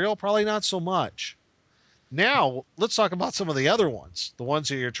ethereal, probably not so much. Now, let's talk about some of the other ones, the ones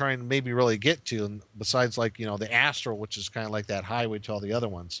that you're trying to maybe really get to, and besides the astral, which is kind of like that highway to all the other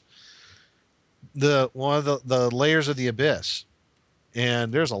ones. One of the layers of the abyss,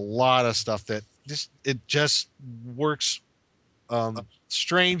 and there's a lot of stuff that just works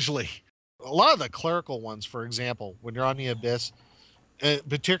strangely. A lot of the clerical ones, for example, when you're on the abyss,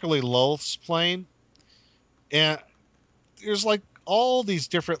 particularly Loth's plane, and there's all these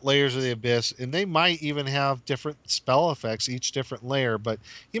different layers of the abyss, and they might even have different spell effects, each different layer, but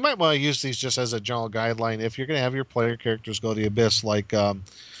you might want to use these just as a general guideline if you're going to have your player characters go to the abyss.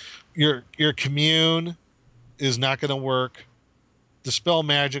 Your commune is not going to work. Dispel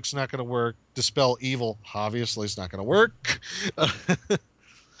magic's not going to work. Dispel evil obviously is not going to work.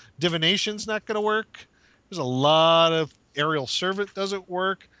 Divination's not going to work. There's a lot of aerial servant doesn't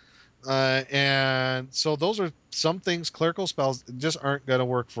work. And so those are some things, clerical spells just aren't going to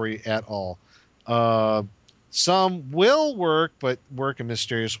work for you at all. Some will work, but work in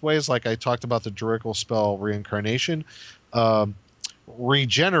mysterious ways. Like I talked about the Druidical spell Reincarnation.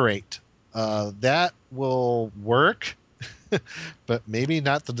 Regenerate. That will work, but maybe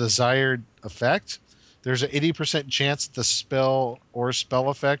not the desired effect. There's an 80% chance that the spell or spell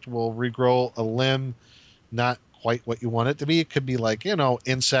effect will regrow a limb, not quite what you want it to be. It could be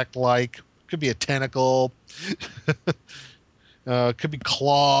insect-like. Could be a tentacle. Could be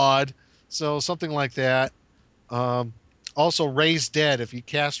clawed. So something like that. Also, Raise Dead. If you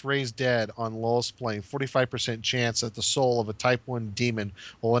cast Raise Dead on Loth's plane, 45% chance that the soul of a Type 1 demon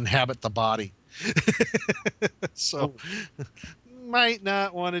will inhabit the body. So, might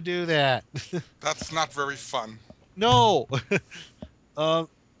not want to do that. That's not very fun. No.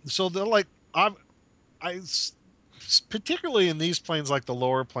 So they're particularly in these planes, like the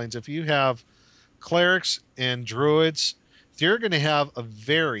lower planes, if you have clerics and druids, they're going to have a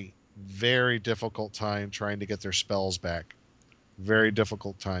very, very difficult time trying to get their spells back. Very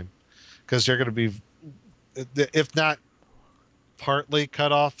difficult time. Because they're going to be, if not partly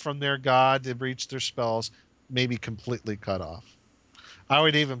cut off from their god to reach their spells, maybe completely cut off. I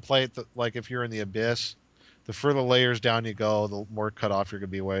would even play it like if you're in the abyss, the further layers down you go, the more cut off you're going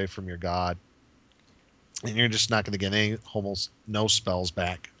to be away from your god. And you're just not going to get almost no spells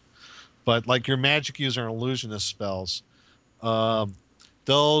back. But like your magic user and illusionist spells,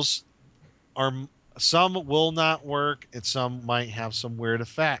 those are, some will not work and some might have some weird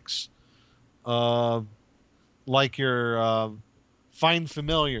effects. Like your Find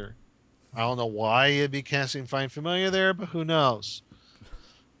Familiar. I don't know why you'd be casting Find Familiar there, but who knows?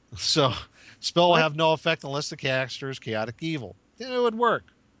 So, spell will have no effect unless the caster is chaotic evil. Then it would work.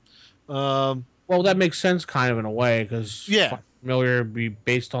 Well, that makes sense kind of in a way, because familiar, it'd be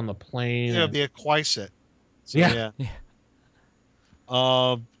based on the plane. It'll be a Quasit. So, Yeah.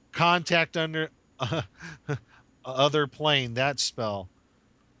 Contact under other plane, that spell.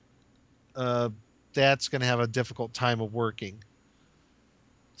 That's going to have a difficult time of working.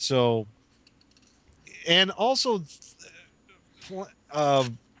 So, and also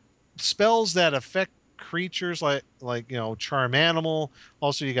spells that affect creatures like charm animal.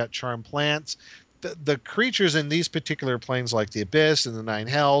 Also, you got charm plants. The creatures in these particular planes, like the Abyss and the Nine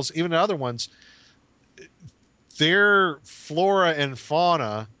Hells, even the other ones, their flora and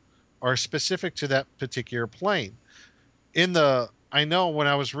fauna are specific to that particular plane. I know when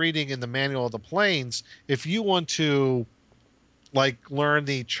I was reading in the Manual of the Planes, if you want to learn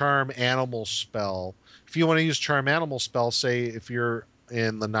the charm animal spell, if you want to use charm animal spell, say if you're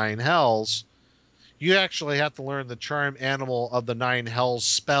in the Nine Hells, you actually have to learn the charm animal of the Nine Hells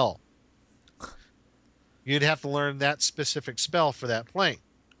spell. You'd have to learn that specific spell for that plane.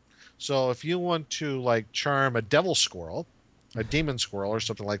 So if you want to charm a devil squirrel, a demon squirrel or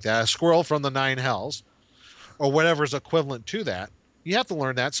something like that, a squirrel from the Nine Hells, or whatever's equivalent to that, you have to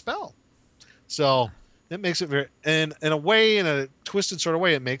learn that spell. So it makes it very, and in a twisted sort of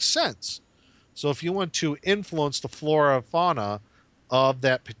way, it makes sense. So if you want to influence the flora and fauna of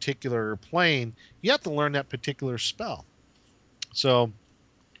that particular plane, you have to learn that particular spell. So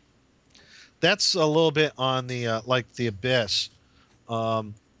that's a little bit on the the Abyss.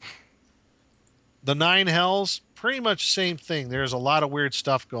 The Nine Hells, pretty much same thing. There's a lot of weird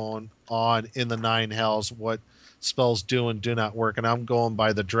stuff going on in the Nine Hells, what spells do and do not work. And I'm going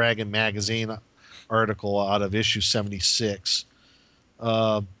by the Dragon Magazine article out of issue 76.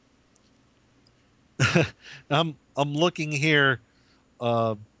 I'm looking here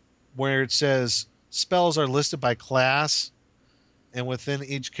where it says spells are listed by class, and within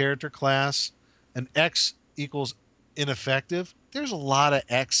each character class, an X equals ineffective. There's a lot of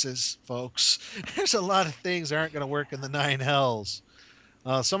X's, folks. There's a lot of things that aren't going to work in the Nine Hells.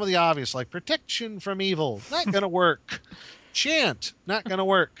 Some of the obvious, like protection from evil, not going to work. Chant, not going to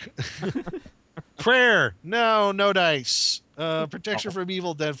work. Prayer, no dice. Protection from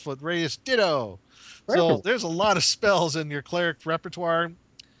evil, Deadfoot, radius, ditto. So there's a lot of spells in your cleric repertoire.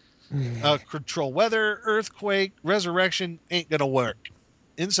 Control weather, earthquake, resurrection, ain't going to work.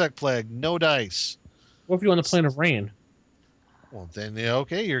 Insect plague, no dice. What if you're on the plane of rain? Well, then,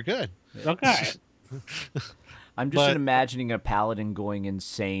 okay, you're good. Okay. I'm just imagining a paladin going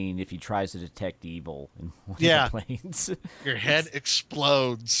insane if he tries to detect evil in one of the planes. Your head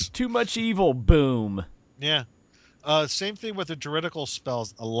explodes. Too much evil, boom. Yeah. Same thing with the druidical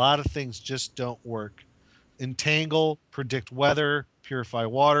spells. A lot of things just don't work. Entangle, predict weather, purify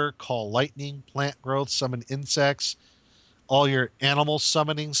water, call lightning, plant growth, summon insects. All your animal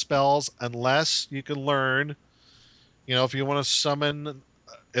summoning spells, unless you can learn, if you want to summon,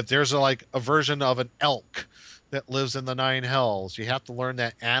 if there's a version of an elk that lives in the Nine Hells, you have to learn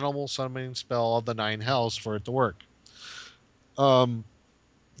that animal summoning spell of the Nine Hells for it to work.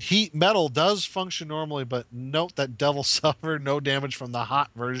 Heat metal does function normally, but note that devil suffered no damage from the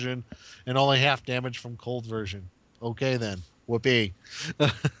hot version and only half damage from cold version. Okay then, whoopee.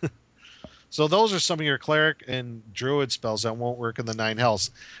 So those are some of your cleric and druid spells that won't work in the Nine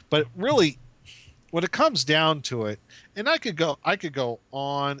Hells. But really, when it comes down to it, and I could go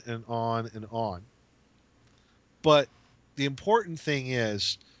on and on and on. But the important thing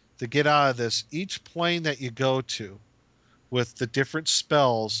is to get out of this, each plane that you go to with the different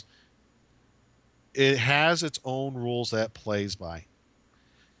spells, it has its own rules that it plays by.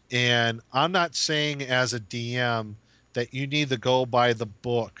 And I'm not saying as a DM that you need to go by the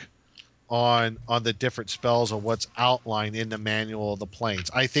book on the different spells of what's outlined in the Manual of the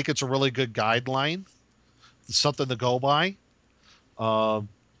Planes. I think it's a really good guideline, something to go by.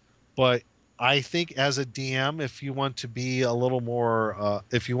 But I think as a DM, if you want to be a little more,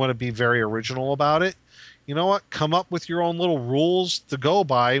 if you want to be very original about it, you know what? Come up with your own little rules to go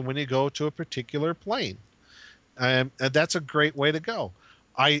by when you go to a particular plane. And that's a great way to go.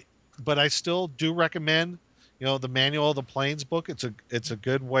 But I still do recommend, the Manual of the Planes book. It's a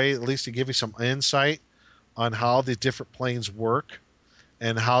good way, at least, to give you some insight on how the different planes work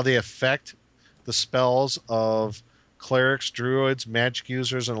and how they affect the spells of clerics, druids, magic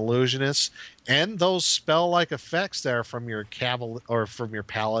users, and illusionists, and those spell-like effects that are from your from your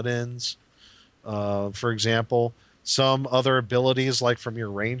paladins. For example, some other abilities, like from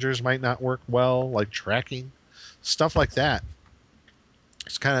your rangers, might not work well, like tracking, stuff like that.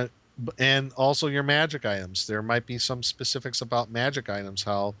 It's kind of. And also your magic items. There might be some specifics about magic items,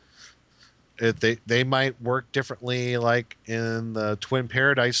 how they might work differently, like in the Twin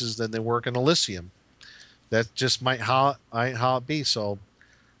Paradises, than they work in Elysium. That just might how it be. So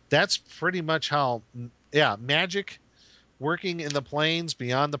that's pretty much how. Yeah, magic working in the planes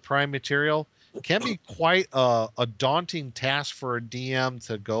beyond the prime material can be quite a daunting task for a DM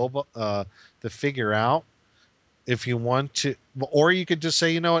to go to figure out. If you want to, or you could just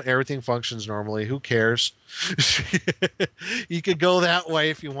say, you know what, everything functions normally. Who cares? You could go that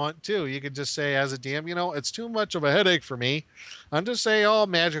way if you want to. You could just say, as a DM, you know, it's too much of a headache for me. I'm just saying, oh,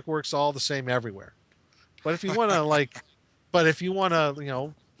 magic works all the same everywhere. But if you want to,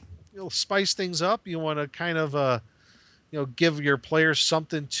 you know, spice things up, you want to kind of, give your players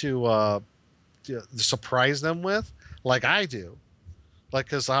something to surprise them with, like I do. Like,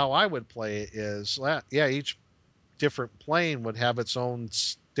 because how I would play it is, each different plane would have its own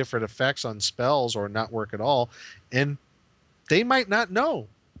different effects on spells or not work at all, and they might not know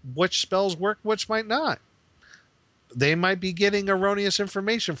which spells work, which might not. They might be getting erroneous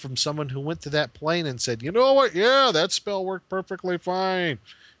information from someone who went to that plane and said, you know what, yeah, that spell worked perfectly fine,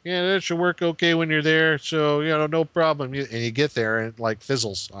 yeah, that should work okay when you're there, so no problem. And you get there and it like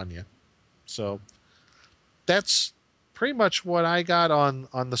fizzles on you. So that's pretty much what I got on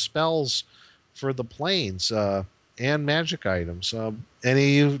the spells for the planes and magic items.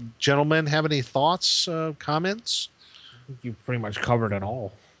 Any of you gentlemen have any thoughts, comments? I think you pretty much covered it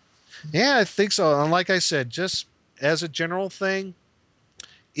all. Yeah, I think so. And like I said, just as a general thing,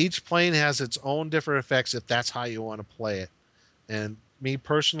 each plane has its own different effects if that's how you want to play it. And me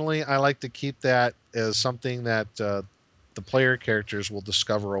personally, I like to keep that as something that the player characters will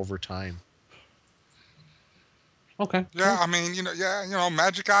discover over time. Okay. Yeah, I mean,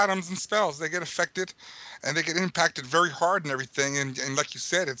 magic items and spells, they get affected and they get impacted very hard and everything. And like you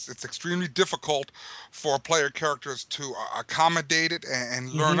said, it's extremely difficult for player characters to accommodate it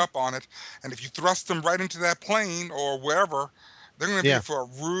and learn up on it. And if you thrust them right into that plane or wherever, they're going to be for a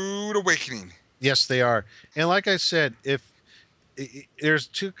rude awakening. Yes, they are. And like I said, there's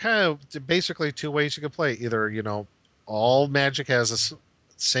basically two ways you can play. Either, all magic has the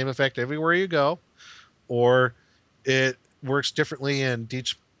same effect everywhere you go, or it works differently in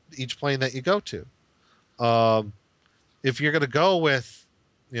each plane that you go to. If you're going to go with,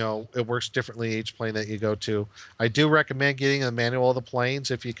 it works differently each plane that you go to, I do recommend getting a manual of the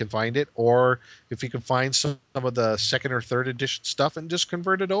planes if you can find it, or if you can find some of the second or third edition stuff and just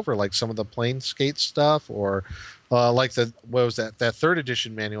convert it over, like some of the Planescape stuff, or like that third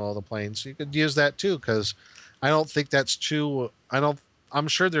edition manual of the planes. You could use that too, because I don't think that's too. I'm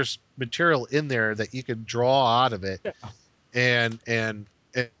sure there's material in there that you could draw out of it, and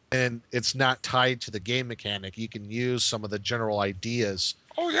it's not tied to the game mechanic. You can use some of the general ideas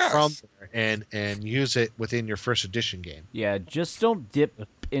from there and use it within your first edition game. Yeah, just don't dip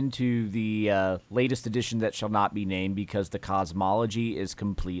into the latest edition that shall not be named, because the cosmology is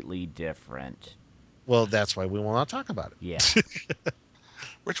completely different. Well, that's why we will not talk about it. Yeah.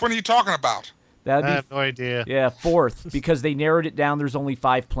 Which one are you talking about? I have no idea. Yeah, fourth, because they narrowed it down. There's only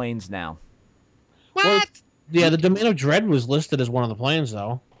 5 planes now. What? Well, yeah, the Domain of Dread was listed as one of the planes,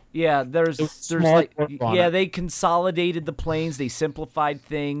 though. Yeah, there's they consolidated the planes, they simplified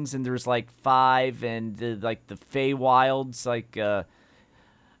things, and there's like 5, and the Feywild's like a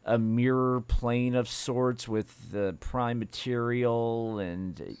mirror plane of sorts with the prime material,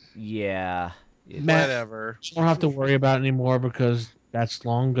 and whatever. You don't have to worry about it anymore, because that's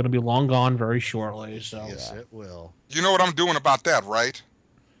going to be long gone very shortly. So yes, it will. You know what I'm doing about that, right?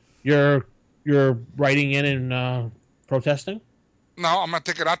 You're writing in and protesting? No, I'm going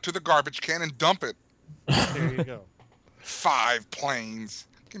to take it out to the garbage can and dump it. There you go. 5 planes.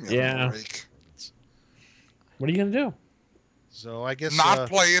 Give me a break. What are you going to do? So I guess not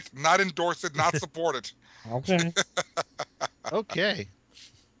play it, not endorse it, not support it. Okay. Okay.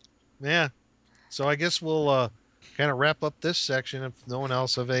 Yeah. So I guess we'll kind of wrap up this section. If no one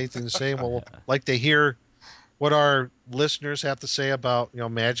else have anything to say, we'll like to hear what our listeners have to say about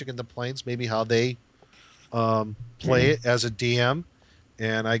magic in the planes, maybe how they play it as a DM.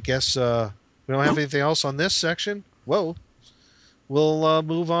 And I guess we don't have anything else on this section. Whoa. We'll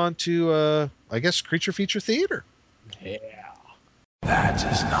move on to I guess Creature Feature Theater. Yeah. That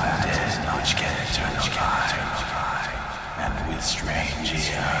is not dead which can eternal life, and with strange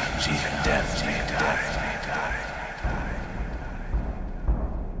eons even death may die.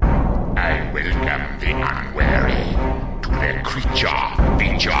 I welcome the unwary to the Creature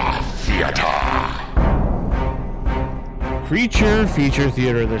Feature Theater. Creature Feature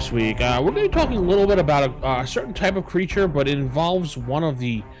Theater this week. We're going to be talking a little bit about a certain type of creature, but it involves one of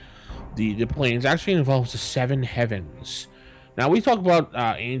the planes. Actually, it involves the 7 heavens. Now, we talked about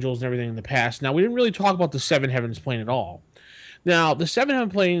angels and everything in the past. Now, we didn't really talk about the 7 heavens plane at all. Now, the 7 heaven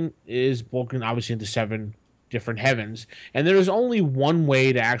plane is broken, obviously, into 7 different heavens. And there is only one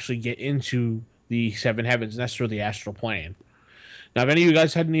way to actually get into the seven heavens, and that's through the astral plane. Now, have any of you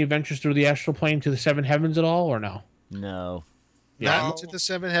guys had any adventures through the astral plane to the seven heavens at all, or no? No. Not to the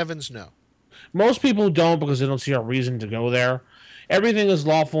seven heavens, no. Most people don't because they don't see a reason to go there. Everything is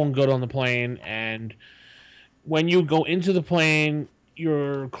lawful and good on the plane, and when you go into the plane,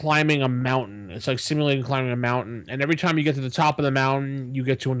 you're climbing a mountain. It's like simulating climbing a mountain, and every time you get to the top of the mountain, you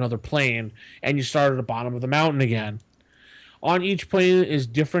get to another plane, and you start at the bottom of the mountain again. On each plane is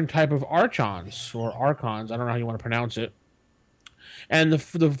different type of archons, or archons, I don't know how you want to pronounce it. And the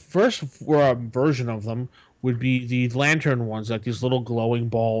first version of them would be the lantern ones, like these little glowing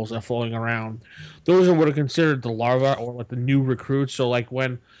balls that are floating around. Those are what are considered the larva, or like the new recruits. So like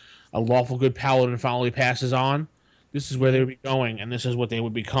when a lawful good paladin finally passes on, this is where they would be going, and this is what they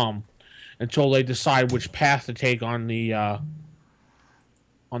would become until they decide which path to take on the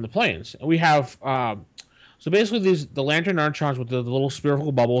planes. And we have so basically the lantern archons with the little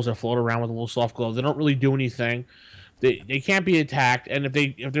spherical bubbles that float around with a little soft glow. They don't really do anything. They can't be attacked, and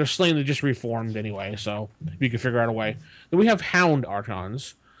if they're slain, they're just reformed anyway. So you can figure out a way. Then we have hound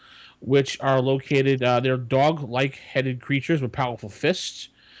archons, which are located. They're dog-like headed creatures with powerful fists,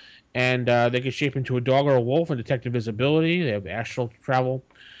 and they can shape into a dog or a wolf and detect invisibility. They have astral travel.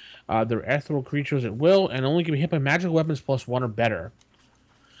 They're ethereal creatures at will, and only can be hit by magical weapons +1 or better.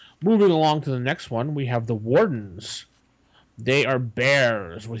 Moving along to the next one, we have the wardens. They are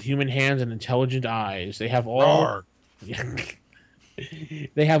bears with human hands and intelligent eyes. They have all.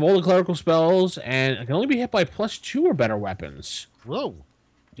 They have all the clerical spells and can only be hit by +2 or better weapons. Whoa.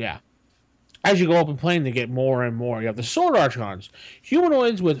 Yeah. As you go up in plane, they get more and more. You have the sword archons,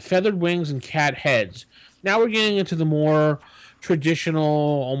 humanoids with feathered wings and cat heads. Now we're getting into the more traditional,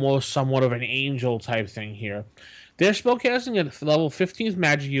 almost somewhat of an angel type thing here. They're spellcasting at level 15th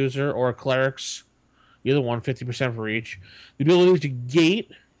magic user or clerics, either one, 50% for each. The ability to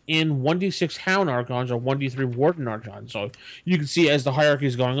gate in 1d6 hound archons or 1d3 warden archons. So you can see as the hierarchy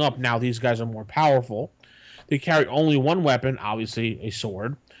is going up, now these guys are more powerful. They carry only one weapon, obviously a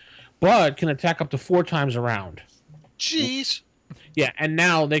sword, but can attack up to 4 times a round. Jeez. Yeah, and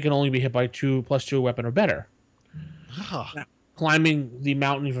now they can only be hit by +2 weapon or better. Now, climbing the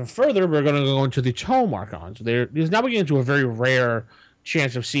mountain even further, we're going to go into the tome archons. There's now we get into a very rare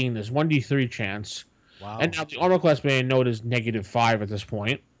chance of seeing this, 1d3 chance. Wow. And now the armor class being note is -5 at this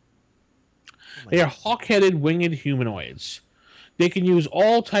point. They are hawk-headed winged humanoids. They can use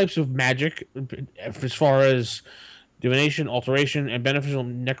all types of magic as far as divination, alteration, and beneficial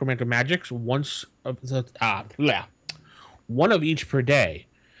necromantic magics one of each per day.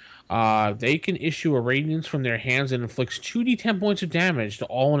 They can issue a radiance from their hands that inflicts 2d10 points of damage to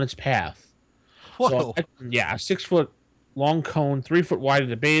all in its path. Whoa. So, yeah, a 6-foot long cone, 3 foot wide at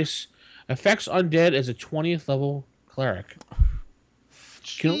the base. Affects undead as a 20th level cleric.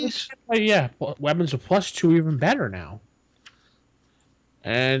 Yeah, weapons are +2 even better now.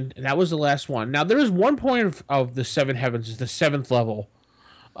 And that was the last one. Now, there is one point of the seven heavens, is the 7th level.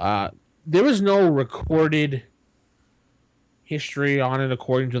 There is no recorded history on it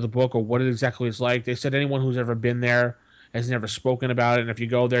according to the book or what it exactly is like. They said anyone who's ever been there has never spoken about it, and if you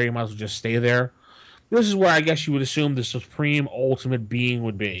go there, you might as well just stay there. This is where I guess you would assume the supreme ultimate being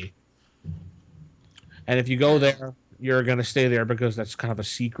would be. And if you go there, you're going to stay there because that's kind of a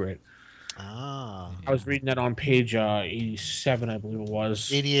secret. Ah. I was reading that on page 87, I believe it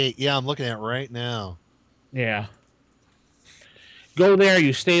was. 88. Yeah, I'm looking at it right now. Yeah. Go there,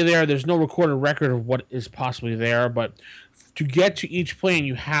 you stay there. There's no recorded record of what is possibly there, but to get to each plane,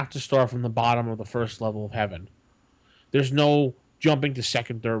 you have to start from the bottom of the first level of heaven. There's no jumping to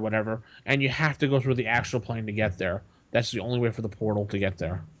second, third, whatever, and you have to go through the astral plane to get there. That's the only way for the portal to get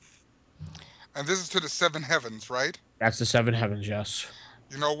there. And this is to the 7 heavens, right? That's the 7 heavens, yes.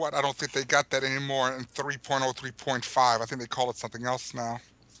 You know what? I don't think they got that anymore in 3.0, 3.5. I think they call it something else now.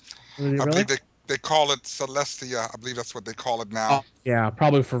 Really? I believe they call it Celestia. I believe that's what they call it now. Yeah,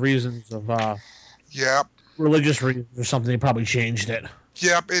 probably for reasons of Yep. religious reasons or something. They probably changed it.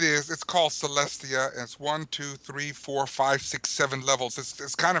 Yep, it is. It's called Celestia. And it's 1, 2, 3, 4, 5, 6, 7 levels.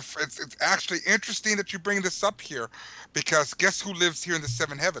 It's actually interesting that you bring this up here, because guess who lives here in the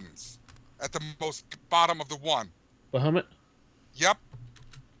 7 heavens? At the most bottom of the one. Bahamut? Yep.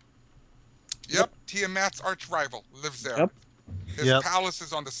 Tiamat's arch rival lives there. Yep. His palace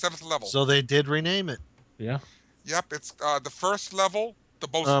is on the 7th level. So they did rename it. Yeah. Yep, it's the first level, the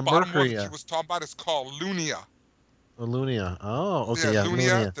most bottom one that she was talking about is called Lunia. Lunia. Oh, okay, yeah,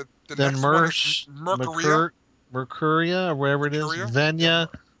 Lunia. Lunia. The Then next one is Mercuria, or whatever it is. Venya,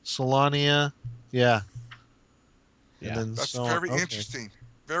 Solania. Yeah. Yeah. And then That's so very interesting.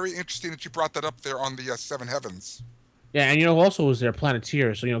 Very interesting that you brought that up there on the Seven Heavens. Yeah, and who also was there?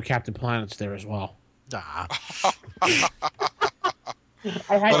 Planeteer, so Captain Planet's there as well. Nah. But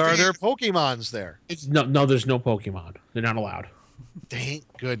are there Pokemons there? No, there's no Pokemon. They're not allowed. Thank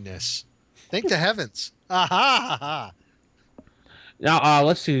goodness. Thank the heavens. Aha! Now,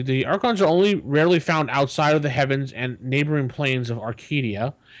 let's see. The Archons are only rarely found outside of the heavens and neighboring planes of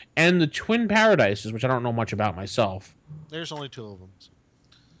Arcadia, and the Twin Paradises, which I don't know much about myself. There's only 2 of them.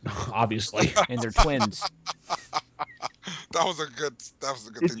 Obviously. And they're twins. That was a good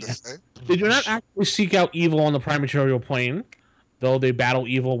thing to say. They do not actually seek out evil on the prime material plane, though they battle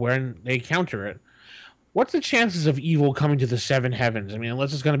evil when they counter it. What's the chances of evil coming to the 7 heavens? I mean,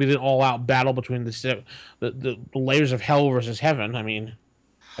 unless it's going to be an all-out battle between the layers of hell versus heaven. I mean,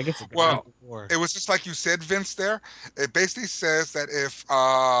 I guess. Well, it was just like you said, Vince. There, it basically says that if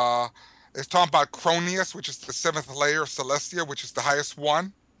it's talking about Cronius, which is the 7th layer of Celestia, which is the highest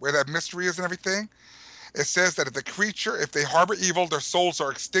one, where that mystery is and everything. It says that if they harbor evil, their souls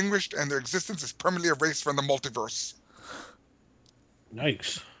are extinguished and their existence is permanently erased from the multiverse.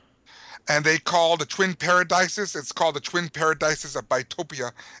 Yikes. And they call the Twin Paradises, it's called the Twin Paradises of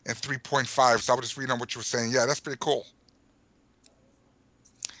Bitopia in 3.5. So I was just reading on what you were saying. Yeah, that's pretty cool.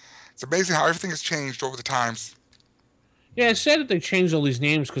 It's amazing how everything has changed over the times. Yeah, it's sad that they changed all these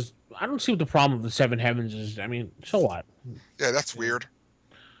names because I don't see what the problem with the 7 heavens is. I mean, so what? Yeah, that's weird.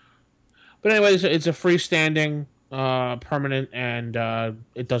 But anyways, it's a freestanding, permanent, and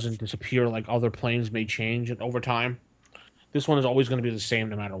it doesn't disappear like other planes may change over time. This one is always going to be the same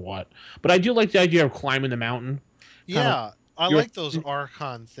no matter what. But I do like the idea of climbing the mountain. Yeah, I like those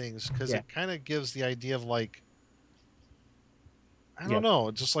Archon things because it kind of gives the idea of like, I don't know,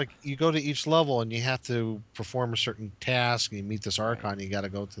 just like you go to each level and you have to perform a certain task and you meet this Archon, you got to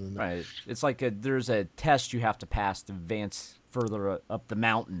go to the Right. It's like there's a test you have to pass to advance further up the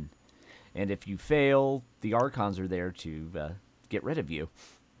mountain. And if you fail, the Archons are there to get rid of you.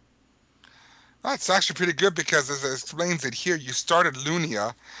 That's actually pretty good because as it explains it here, you start at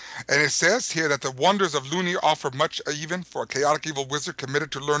Lunia, and it says here that the wonders of Lunia offer much even for a chaotic evil wizard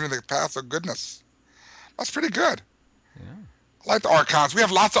committed to learning the path of goodness. That's pretty good. Yeah. I like the Archons. We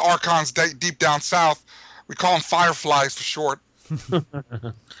have lots of Archons deep down south. We call them Fireflies for short.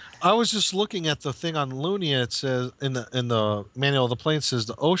 I was just looking at the thing on Lunia. It says in the manual of the plane, it says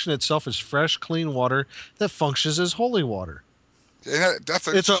the ocean itself is fresh, clean water that functions as holy water. Yeah,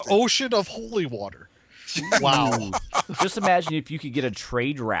 it's an ocean of holy water. Wow. Just imagine if you could get a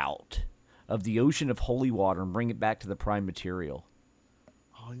trade route of the ocean of holy water and bring it back to the prime material.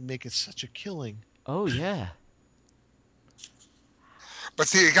 Oh, you make it such a killing. Oh, yeah. But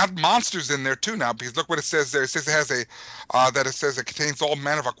see, it got monsters in there too now because look what it says there. It says it has it contains all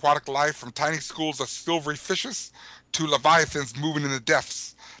manner of aquatic life from tiny schools of silvery fishes to leviathans moving in the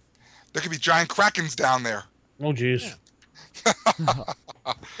depths. There could be giant krakens down there. Oh, jeez. Yeah.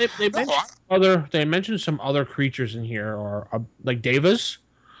 They mentioned some other creatures in here, or like Devas.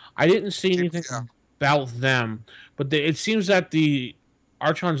 I didn't see anything about them, but it seems that the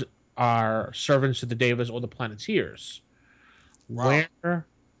Archons are servants to the Devas or the Planeteers. Wow. Where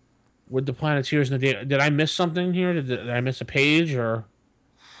would the Planeteers and the Devas? Did I miss something here? Did I miss a page or?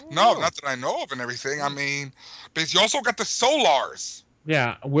 No, not that I know of and everything. I mean, because you also got the Solars.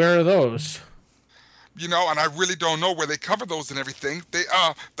 Yeah, where are those? You know, and I really don't know where they cover those and everything.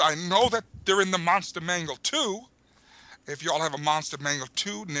 I know that they're in the Monster Manual 2. If y'all have a Monster Manual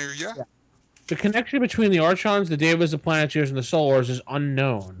 2 near you. Yeah. The connection between the Archons, the Devas, the Planeteers, and the Solars is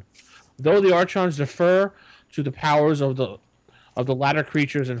unknown. Though the Archons defer to the powers of the latter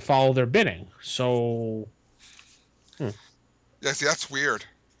creatures and follow their bidding. So, Yeah, see, that's weird.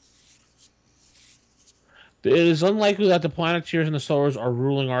 It is unlikely that the Planeteers and the Solars are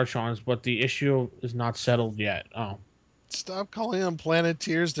ruling Archons, but the issue is not settled yet. Oh. Stop calling them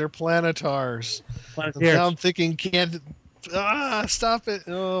Planeteers. They're Planetars. Planeteers. Now I'm thinking, stop it.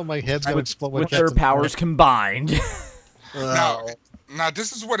 Oh, my head's going to explode. With their powers combined. Now,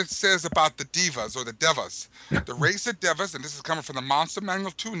 this is what it says about the Divas or the Devas. The race of Devas, and this is coming from the Monster Manual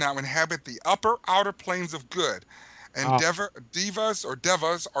 2 now, inhabit the upper outer planes of good. And Divas or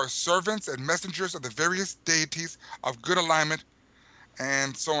Devas are servants and messengers of the various deities of good alignment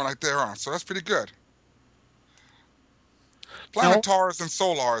and so on like thereon. So that's pretty good. Planetars and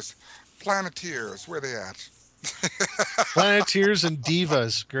Solars. Planeteers, where are they at? Planeteers and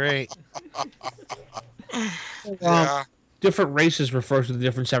Divas, great. Yeah. Different races refers to the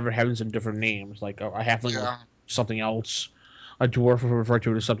different seven heavens and different names, like a halfling or something else. a dwarf will refer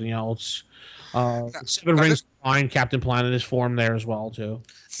to it as something else. Seven now Rings Fine, Captain Planet is formed there as well too.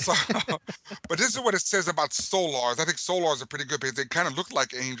 So, but this is what it says about Solars. I think Solars are pretty good because they kind of look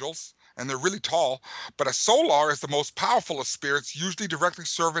like angels and they're really tall. But a Solar is the most powerful of spirits, usually directly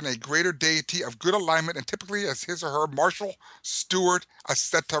serving a greater deity of good alignment and typically as his or her marshal, steward,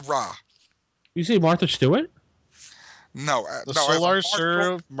 Aseta Ra. You see Martha Stewart? No, The no, as a Solar marshal,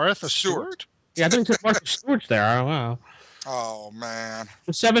 serve Martha Stewart? Yeah, I think it's Martha Stewart's there. Oh, wow. Oh man.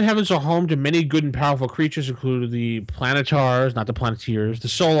 The Seven Heavens are home to many good and powerful creatures, including the Planetars, not the Planeteers, the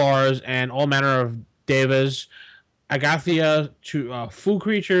Solars, and all manner of Devas, Agathia, to food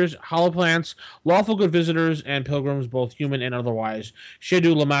creatures, holoplants, lawful good visitors, and pilgrims, both human and otherwise.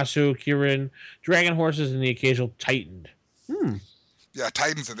 Shedu, Lamasu, Kirin, dragon horses, and the occasional Titan. Yeah,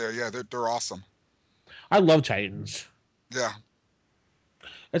 Titans are there. Yeah, they're awesome. I love Titans. Yeah.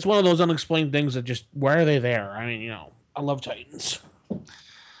 It's one of those unexplained things that just, why are they there? I mean, I love Titans.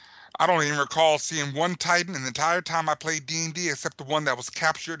 I don't even recall seeing one Titan in the entire time I played D&D, except the one that was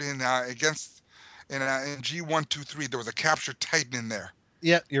captured in G123. There was a captured Titan in there.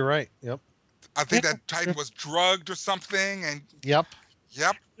 Yeah, you're right. Yep. I think that Titan was drugged or something, and Yep.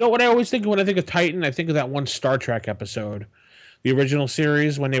 yep. You know what I always think of when I think of Titan? I think of that one Star Trek episode, the original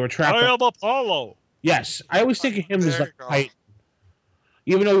series, when they were trapped. I am Apollo. Yes, I always think of him as There like you go. Titan.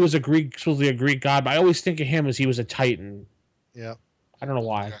 Even though he was supposedly a Greek god, but I always think of him as he was a Titan. Yeah. I don't know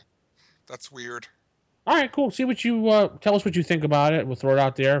why. Yeah. That's weird. All right, cool. See what you tell us what you think about it. We'll throw it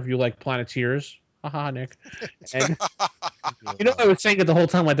out there if you like Planeteers. Haha, Nick. And I was saying it the whole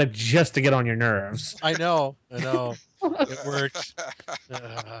time like that just to get on your nerves. I know. It works.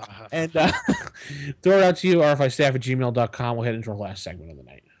 And throw it out to you, rfistaff@gmail.com. We'll head into our last segment of the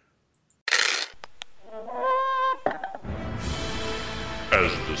night. As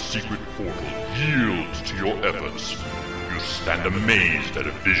the secret portal yields to your efforts, you stand amazed at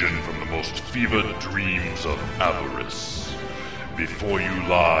a vision from the most fevered dreams of avarice. Before you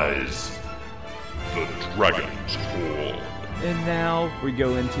lies the Dragon's Horde. And now we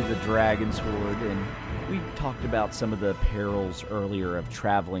go into the Dragon's Horde, and we talked about some of the perils earlier of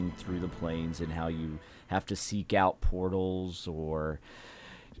traveling through the plains and how you have to seek out portals or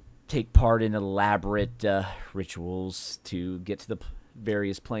take part in elaborate rituals to get to the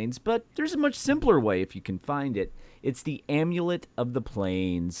various planes. But there's a much simpler way if you can find it. It's the Amulet of the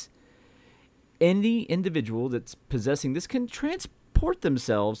Plains. Any individual that's possessing this can transport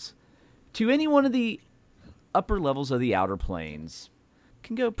themselves to any one of the upper levels of the outer planes.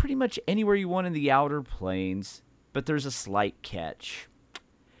 Can go pretty much anywhere you want in the outer planes, but there's a slight catch.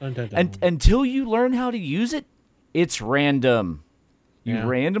 And until you learn how to use it, it's random. You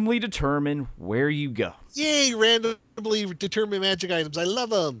randomly determine where you go. Yay, randomly determine magic items. I love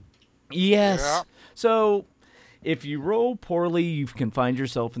them. Yes. Yeah. So if you roll poorly, you can find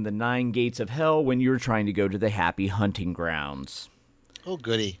yourself in the 9 gates of hell when you're trying to go to the happy hunting grounds. Oh,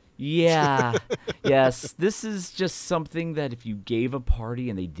 goody. Yeah. Yes. This is just something that if you gave a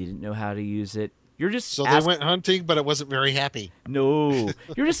party and they didn't know how to use it, you're just So they went hunting, but it wasn't very happy. No.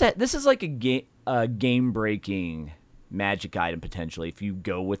 You're just this is like a game-breaking magic item potentially if you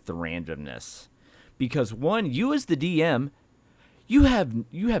go with the randomness. Because one, you as the DM, you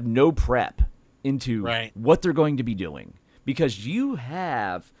have no prep into what they're going to be doing. Because you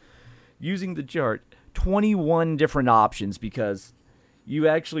have, using the chart, 21 different options because you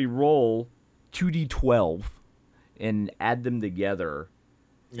actually roll 2d12 and add them together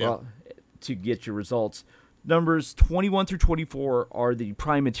to get your results. Numbers 21 through 24 are the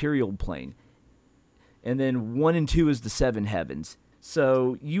prime material plane. And then 1 and 2 is the 7 heavens.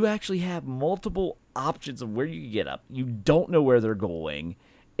 So you actually have multiple options of where you can get up. You don't know where they're going.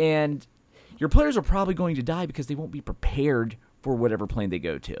 And your players are probably going to die because they won't be prepared for whatever plane they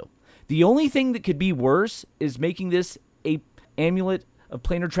go to. The only thing that could be worse is making this a amulet of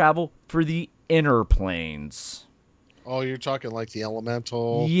planar travel for the inner planes. Oh, you're talking like the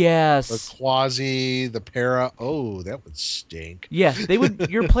elemental. Yes. The quasi, the para. Oh, that would stink. Yeah, they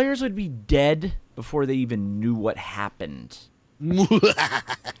would. Your players would be dead before they even knew what happened.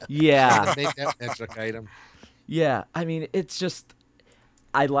 Yeah. Make that magic item. Yeah, I mean, it's just,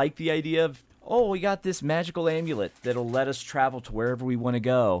 I like the idea of, we got this magical amulet that'll let us travel to wherever we want to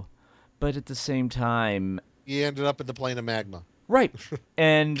go. But at the same time... You ended up in the plane of magma. Right.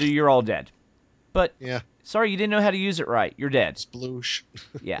 And you're all dead. But, yeah. Sorry, you didn't know how to use it right. You're dead. Sploosh.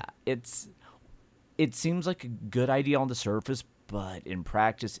 Yeah, it seems like a good idea on the surface, but in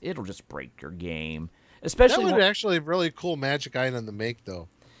practice, it'll just break your game. Especially that would actually be a really cool magic item to make, though.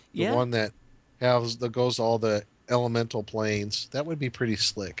 The one that goes to all the elemental planes. That would be pretty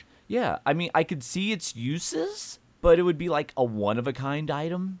slick. Yeah, I mean, I could see its uses, but it would be like a one-of-a-kind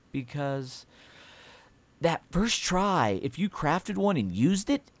item because that first try, if you crafted one and used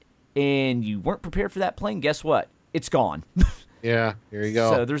it and you weren't prepared for that plane, guess what? It's gone. Yeah, here you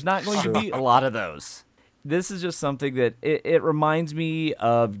go. So there's not going to be a lot of those. This is just something that it reminds me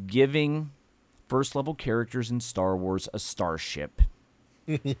of giving first-level characters in Star Wars a starship.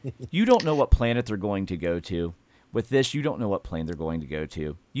 You don't know what planet they're going to go to. With this, you don't know what plane they're going to go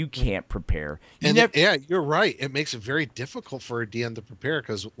to. You can't prepare. Yeah, you're right. It makes it very difficult for a DM to prepare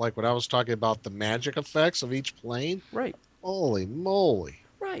because, like what I was talking about, the magic effects of each plane. Right. Holy moly.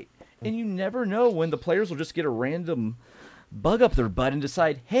 Right. And you never know when the players will just get a random bug up their butt and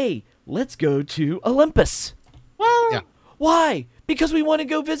decide, hey, let's go to Olympus. Yeah. Why? Because we want to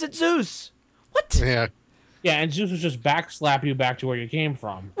go visit Zeus. What? Yeah. Yeah, and Zeus will just backslap you back to where you came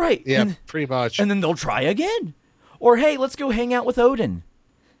from. Right. Yeah, and, pretty much. And then they'll try again. Or, hey, let's go hang out with Odin.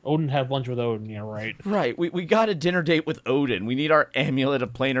 Odin have lunch with Odin, yeah, right. Right. We got a dinner date with Odin. We need our amulet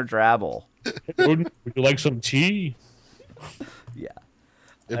of planar travel. Odin, would you like some tea? Yeah.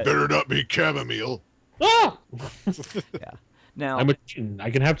 It better not be chamomile. Ah! Yeah. Now I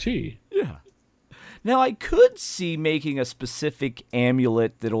can have tea. Yeah. Now I could see making a specific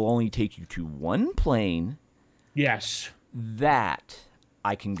amulet that'll only take you to one plane. Yes. That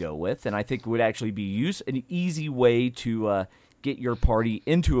I can go with, and I think would actually be an easy way to get your party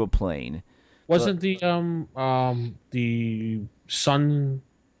into a plane. Wasn't the sunstone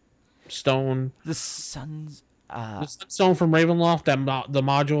the sunstone from Ravenloft the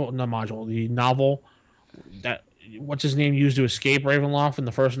novel that what's his name used to escape Ravenloft in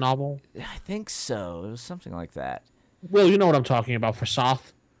the first novel? I think so. It was something like that. Well, you know what I'm talking about for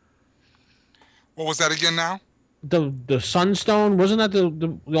Soth. What was that again now? The sunstone, wasn't that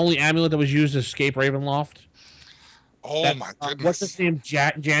the only amulet that was used to escape Ravenloft? Oh my goodness! What's his name?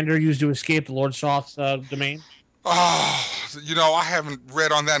 Jander used to escape the Lord Soth's domain. Oh, I haven't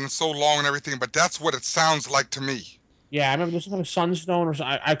read on that in so long and everything, but that's what it sounds like to me. Yeah, I remember there was some type of sunstone or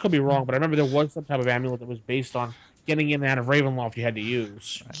something. I could be wrong, but I remember there was some type of amulet that was based on getting in and out of Ravenloft you had to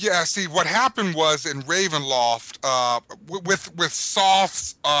use. Yeah, see, what happened was in Ravenloft, with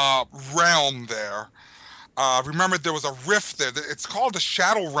Soth's realm there. Remember, there was a rift there. It's called the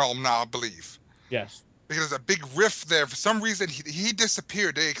Shadow Realm now, I believe. Yes. Because there's a big rift there. For some reason, he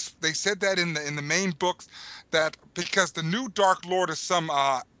disappeared. They said that in the main books, that because the new Dark Lord is some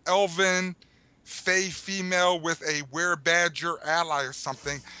elven, fey female with a were-badger ally or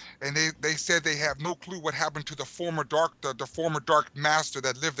something, and they said they have no clue what happened to the former dark master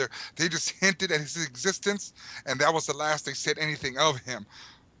that lived there. They just hinted at his existence, and that was the last they said anything of him.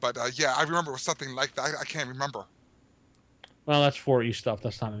 But yeah, I remember it was something like that. I can't remember. Well, that's 4E stuff.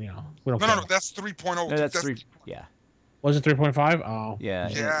 That's not, we don't care. No, that's 3.0. No, that's 3. Yeah. Was it 3.5? Oh. Yeah.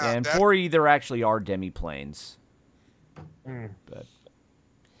 And 4E, there actually are demi-planes. But,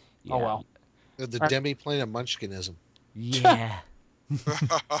 yeah. Oh, well. The demi-plane of Munchkinism. Yeah.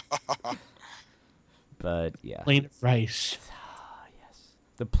 But, yeah. Plane of rice. Yes.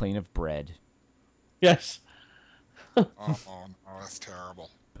 The plane of bread. Yes. Oh, that's terrible.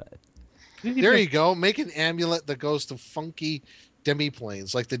 But there you go. Make an amulet that goes to funky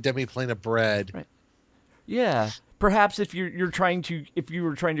demi-planes, like the demi-plane of bread. Right. Yeah. Perhaps if you were trying to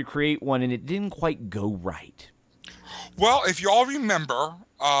create one and it didn't quite go right. Well, if you all remember,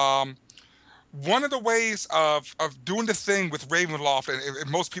 one of the ways of doing the thing with Ravenloft, and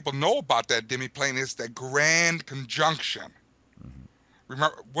most people know about that demi-plane, is the Grand Conjunction.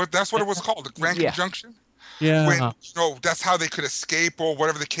 Remember that's what it was called, the Grand Conjunction? Yeah. When, that's how they could escape or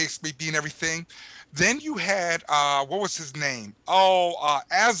whatever the case may be and everything. Then you had, what was his name?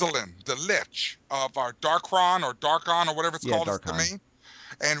 Azalin, the Lich of our Darkron or Darkon or whatever it's called. His domain.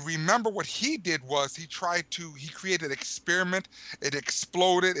 And remember what he did was he created an experiment. It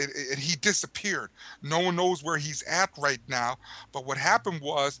exploded. And he disappeared. No one knows where he's at right now. But what happened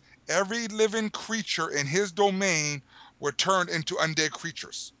was every living creature in his domain were turned into undead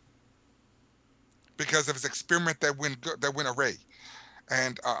creatures because of his experiment that went awry.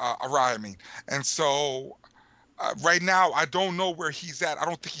 And so right now, I don't know where he's at. I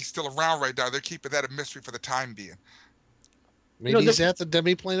don't think he's still around right now. They're keeping that a mystery for the time being. Maybe he's at the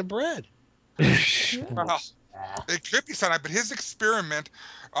demi-plane of bread. It could be something, but his experiment,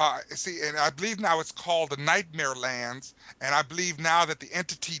 and I believe now it's called the Nightmare Lands, and I believe now that the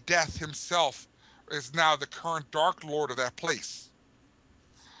entity Death himself is now the current Dark Lord of that place.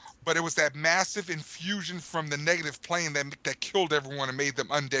 But it was that massive infusion from the negative plane that killed everyone and made them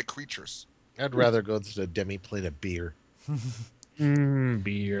undead creatures. I'd rather go to the demi-plane of beer.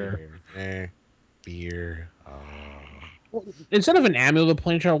 Beer. Beer. Instead of an amulet of the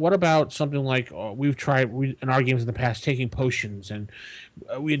plane chart, what about something like we've tried in our games in the past taking potions, and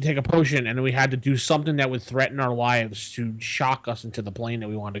we'd take a potion and we had to do something that would threaten our lives to shock us into the plane that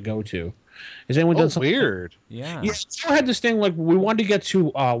we wanted to go to. Has anyone done something weird? Yeah. Yeah, so I had this thing like we wanted to get to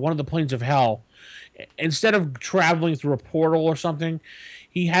one of the planes of hell. Instead of traveling through a portal or something,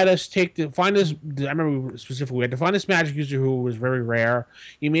 he had us find this. I remember specifically we had to find this magic user who was very rare.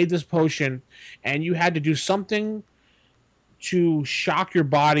 He made this potion, and you had to do something to shock your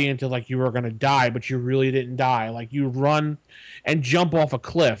body into like you were going to die, but you really didn't die. Like you run and jump off a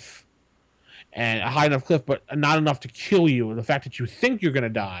cliff, and a high enough cliff, but not enough to kill you. The fact that you think you're going to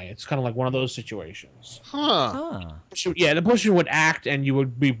die, it's kind of like one of those situations. So, yeah, the potion would act, and you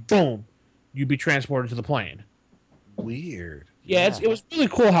would be boom, you'd be transported to the plane. Weird. Yeah, it was really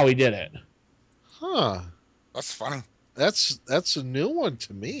cool how he did it. That's funny. That's a new one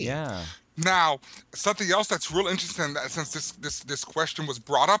to me. Yeah. Now, something else that's real interesting, that since this question was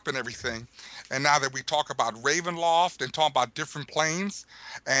brought up and everything, and now that we talk about Ravenloft and talk about different planes,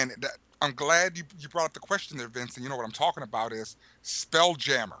 and I'm glad you brought up the question there, Vince, and you know what I'm talking about is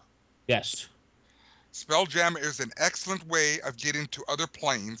Spelljammer. Yes. Spelljammer is an excellent way of getting to other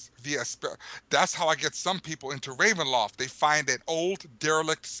planes via spell. That's how I get some people into Ravenloft. They find an old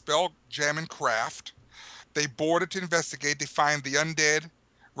derelict spelljamming craft. They board it to investigate. They find the undead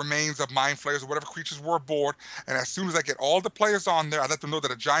remains of mind flayers or whatever creatures were aboard. And as soon as I get all the players on there, I let them know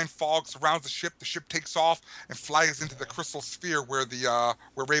that a giant fog surrounds the ship. The ship takes off and flies into the crystal sphere where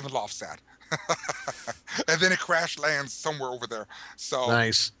where Ravenloft's at. And then it crash lands somewhere over there. So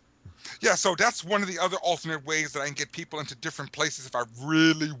nice. Yeah, so that's one of the other alternate ways that I can get people into different places if I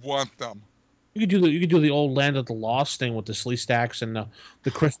really want them. You could do the old Land of the Lost thing with the slee stacks and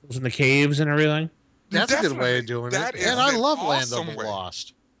the crystals in the caves and everything. That's a good way of doing it. And I love Land of the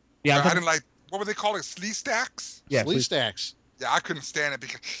Lost. Yeah, I didn't like, what were they called? Slee stacks? Yeah, Slee stacks. Yeah, I couldn't stand it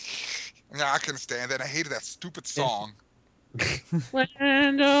because I couldn't stand it. I hated that stupid song.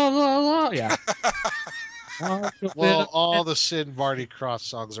 Land of the Lost. Yeah. Well, all the Sid and Barty Croft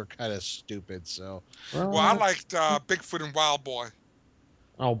songs are kind of stupid, so. Well, I liked Bigfoot and Wild Boy.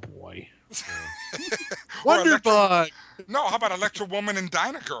 Oh, boy. Wonderbug! No, how about Electro Woman and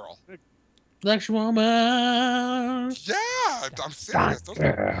Dyna Girl? Electro Woman! Yeah, I'm serious.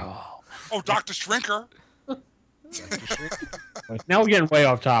 Oh, Dr. Shrinker. Now we're getting way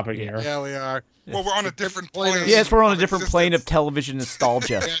off topic here. Yeah, we are. Well, we're on a different plane. Yes, we're on a different plane of television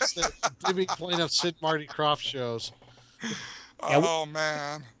nostalgia. Yes, the big plane of Sid Marty Croft shows. Oh,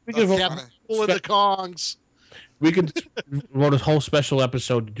 man. We could Pulling the Kongs. We could wrote a whole special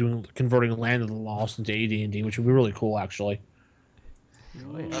episode doing converting Land of the Lost into AD&D, which would be really cool, actually.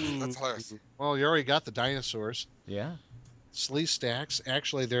 That's hilarious. Well, you already got the dinosaurs. Yeah. Slee stacks.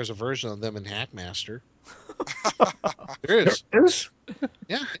 Actually, there's a version of them in Hackmaster. There is. There is?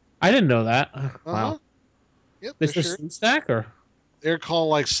 Yeah. I didn't know that. Wow. Yep. Is this a stack or? They're called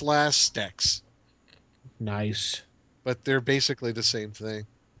like slash stacks, Nice. but they're basically the same thing.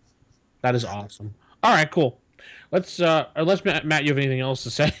 That is awesome. All right, cool. Unless Matt, you have anything else to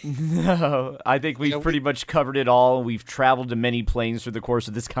say? No, I think we've pretty much covered it all. We've traveled to many planes through the course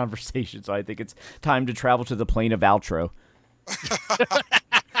of this conversation, so I think it's time to travel to the plane of outro.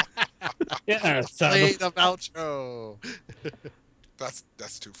 Yeah, Plane of outro.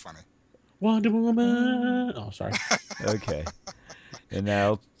 That's too funny. Wonder Woman. Oh, sorry. Okay. And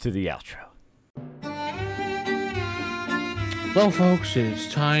now to the outro. Well, folks,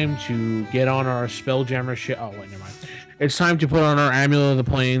 it's time to get on our Spelljammer shit. Oh, wait, never mind. It's time to put on our Amulet of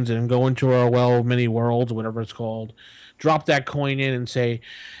the Plains and go into our many worlds, whatever it's called. Drop that coin in and say,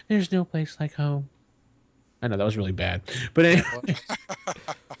 "There's no place like home." I know that was really bad, but anyway.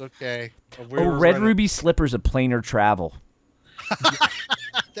 Okay. Red Ruby Slippers of planar travel.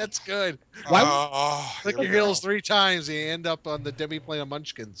 That's good. Why? Click your heels 3 times and you end up on the demi-plane of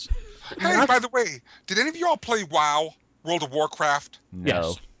Munchkins. Hey, by the way, did any of y'all play WoW, World of Warcraft?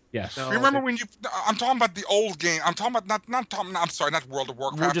 No. Yes. No, Remember when you? I'm talking about the old game. I'm talking about I'm sorry, not World of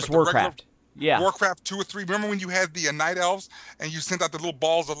Warcraft. We're just but the regular Warcraft. Yeah. Warcraft 2 or 3. Remember when you had the night elves and you sent out the little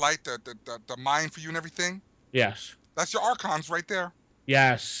balls of light, the mine for you and everything? Yes. That's your archons right there.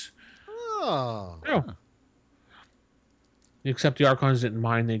 Yes. Oh. Oh. Except the Archons didn't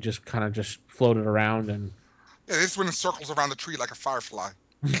mind. They just kind of just floated around and... Yeah, they just went in circles around the tree like a firefly.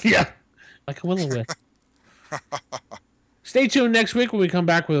 Yeah. Like a will-o-wisp. Stay tuned next week when we come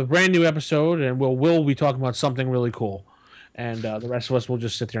back with a brand new episode, and we'll be talking about something really cool. And the rest of us will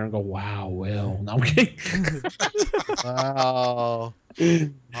just sit there and go, "Wow, Will." No, I'm kidding. Wow.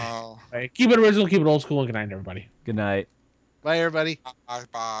 Oh. Right, keep it original, keep it old school, and good night, everybody. Good night. Bye, everybody.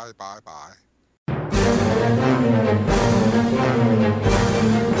 Bye.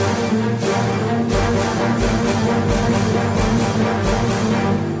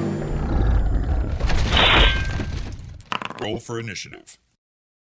 Roll for initiative.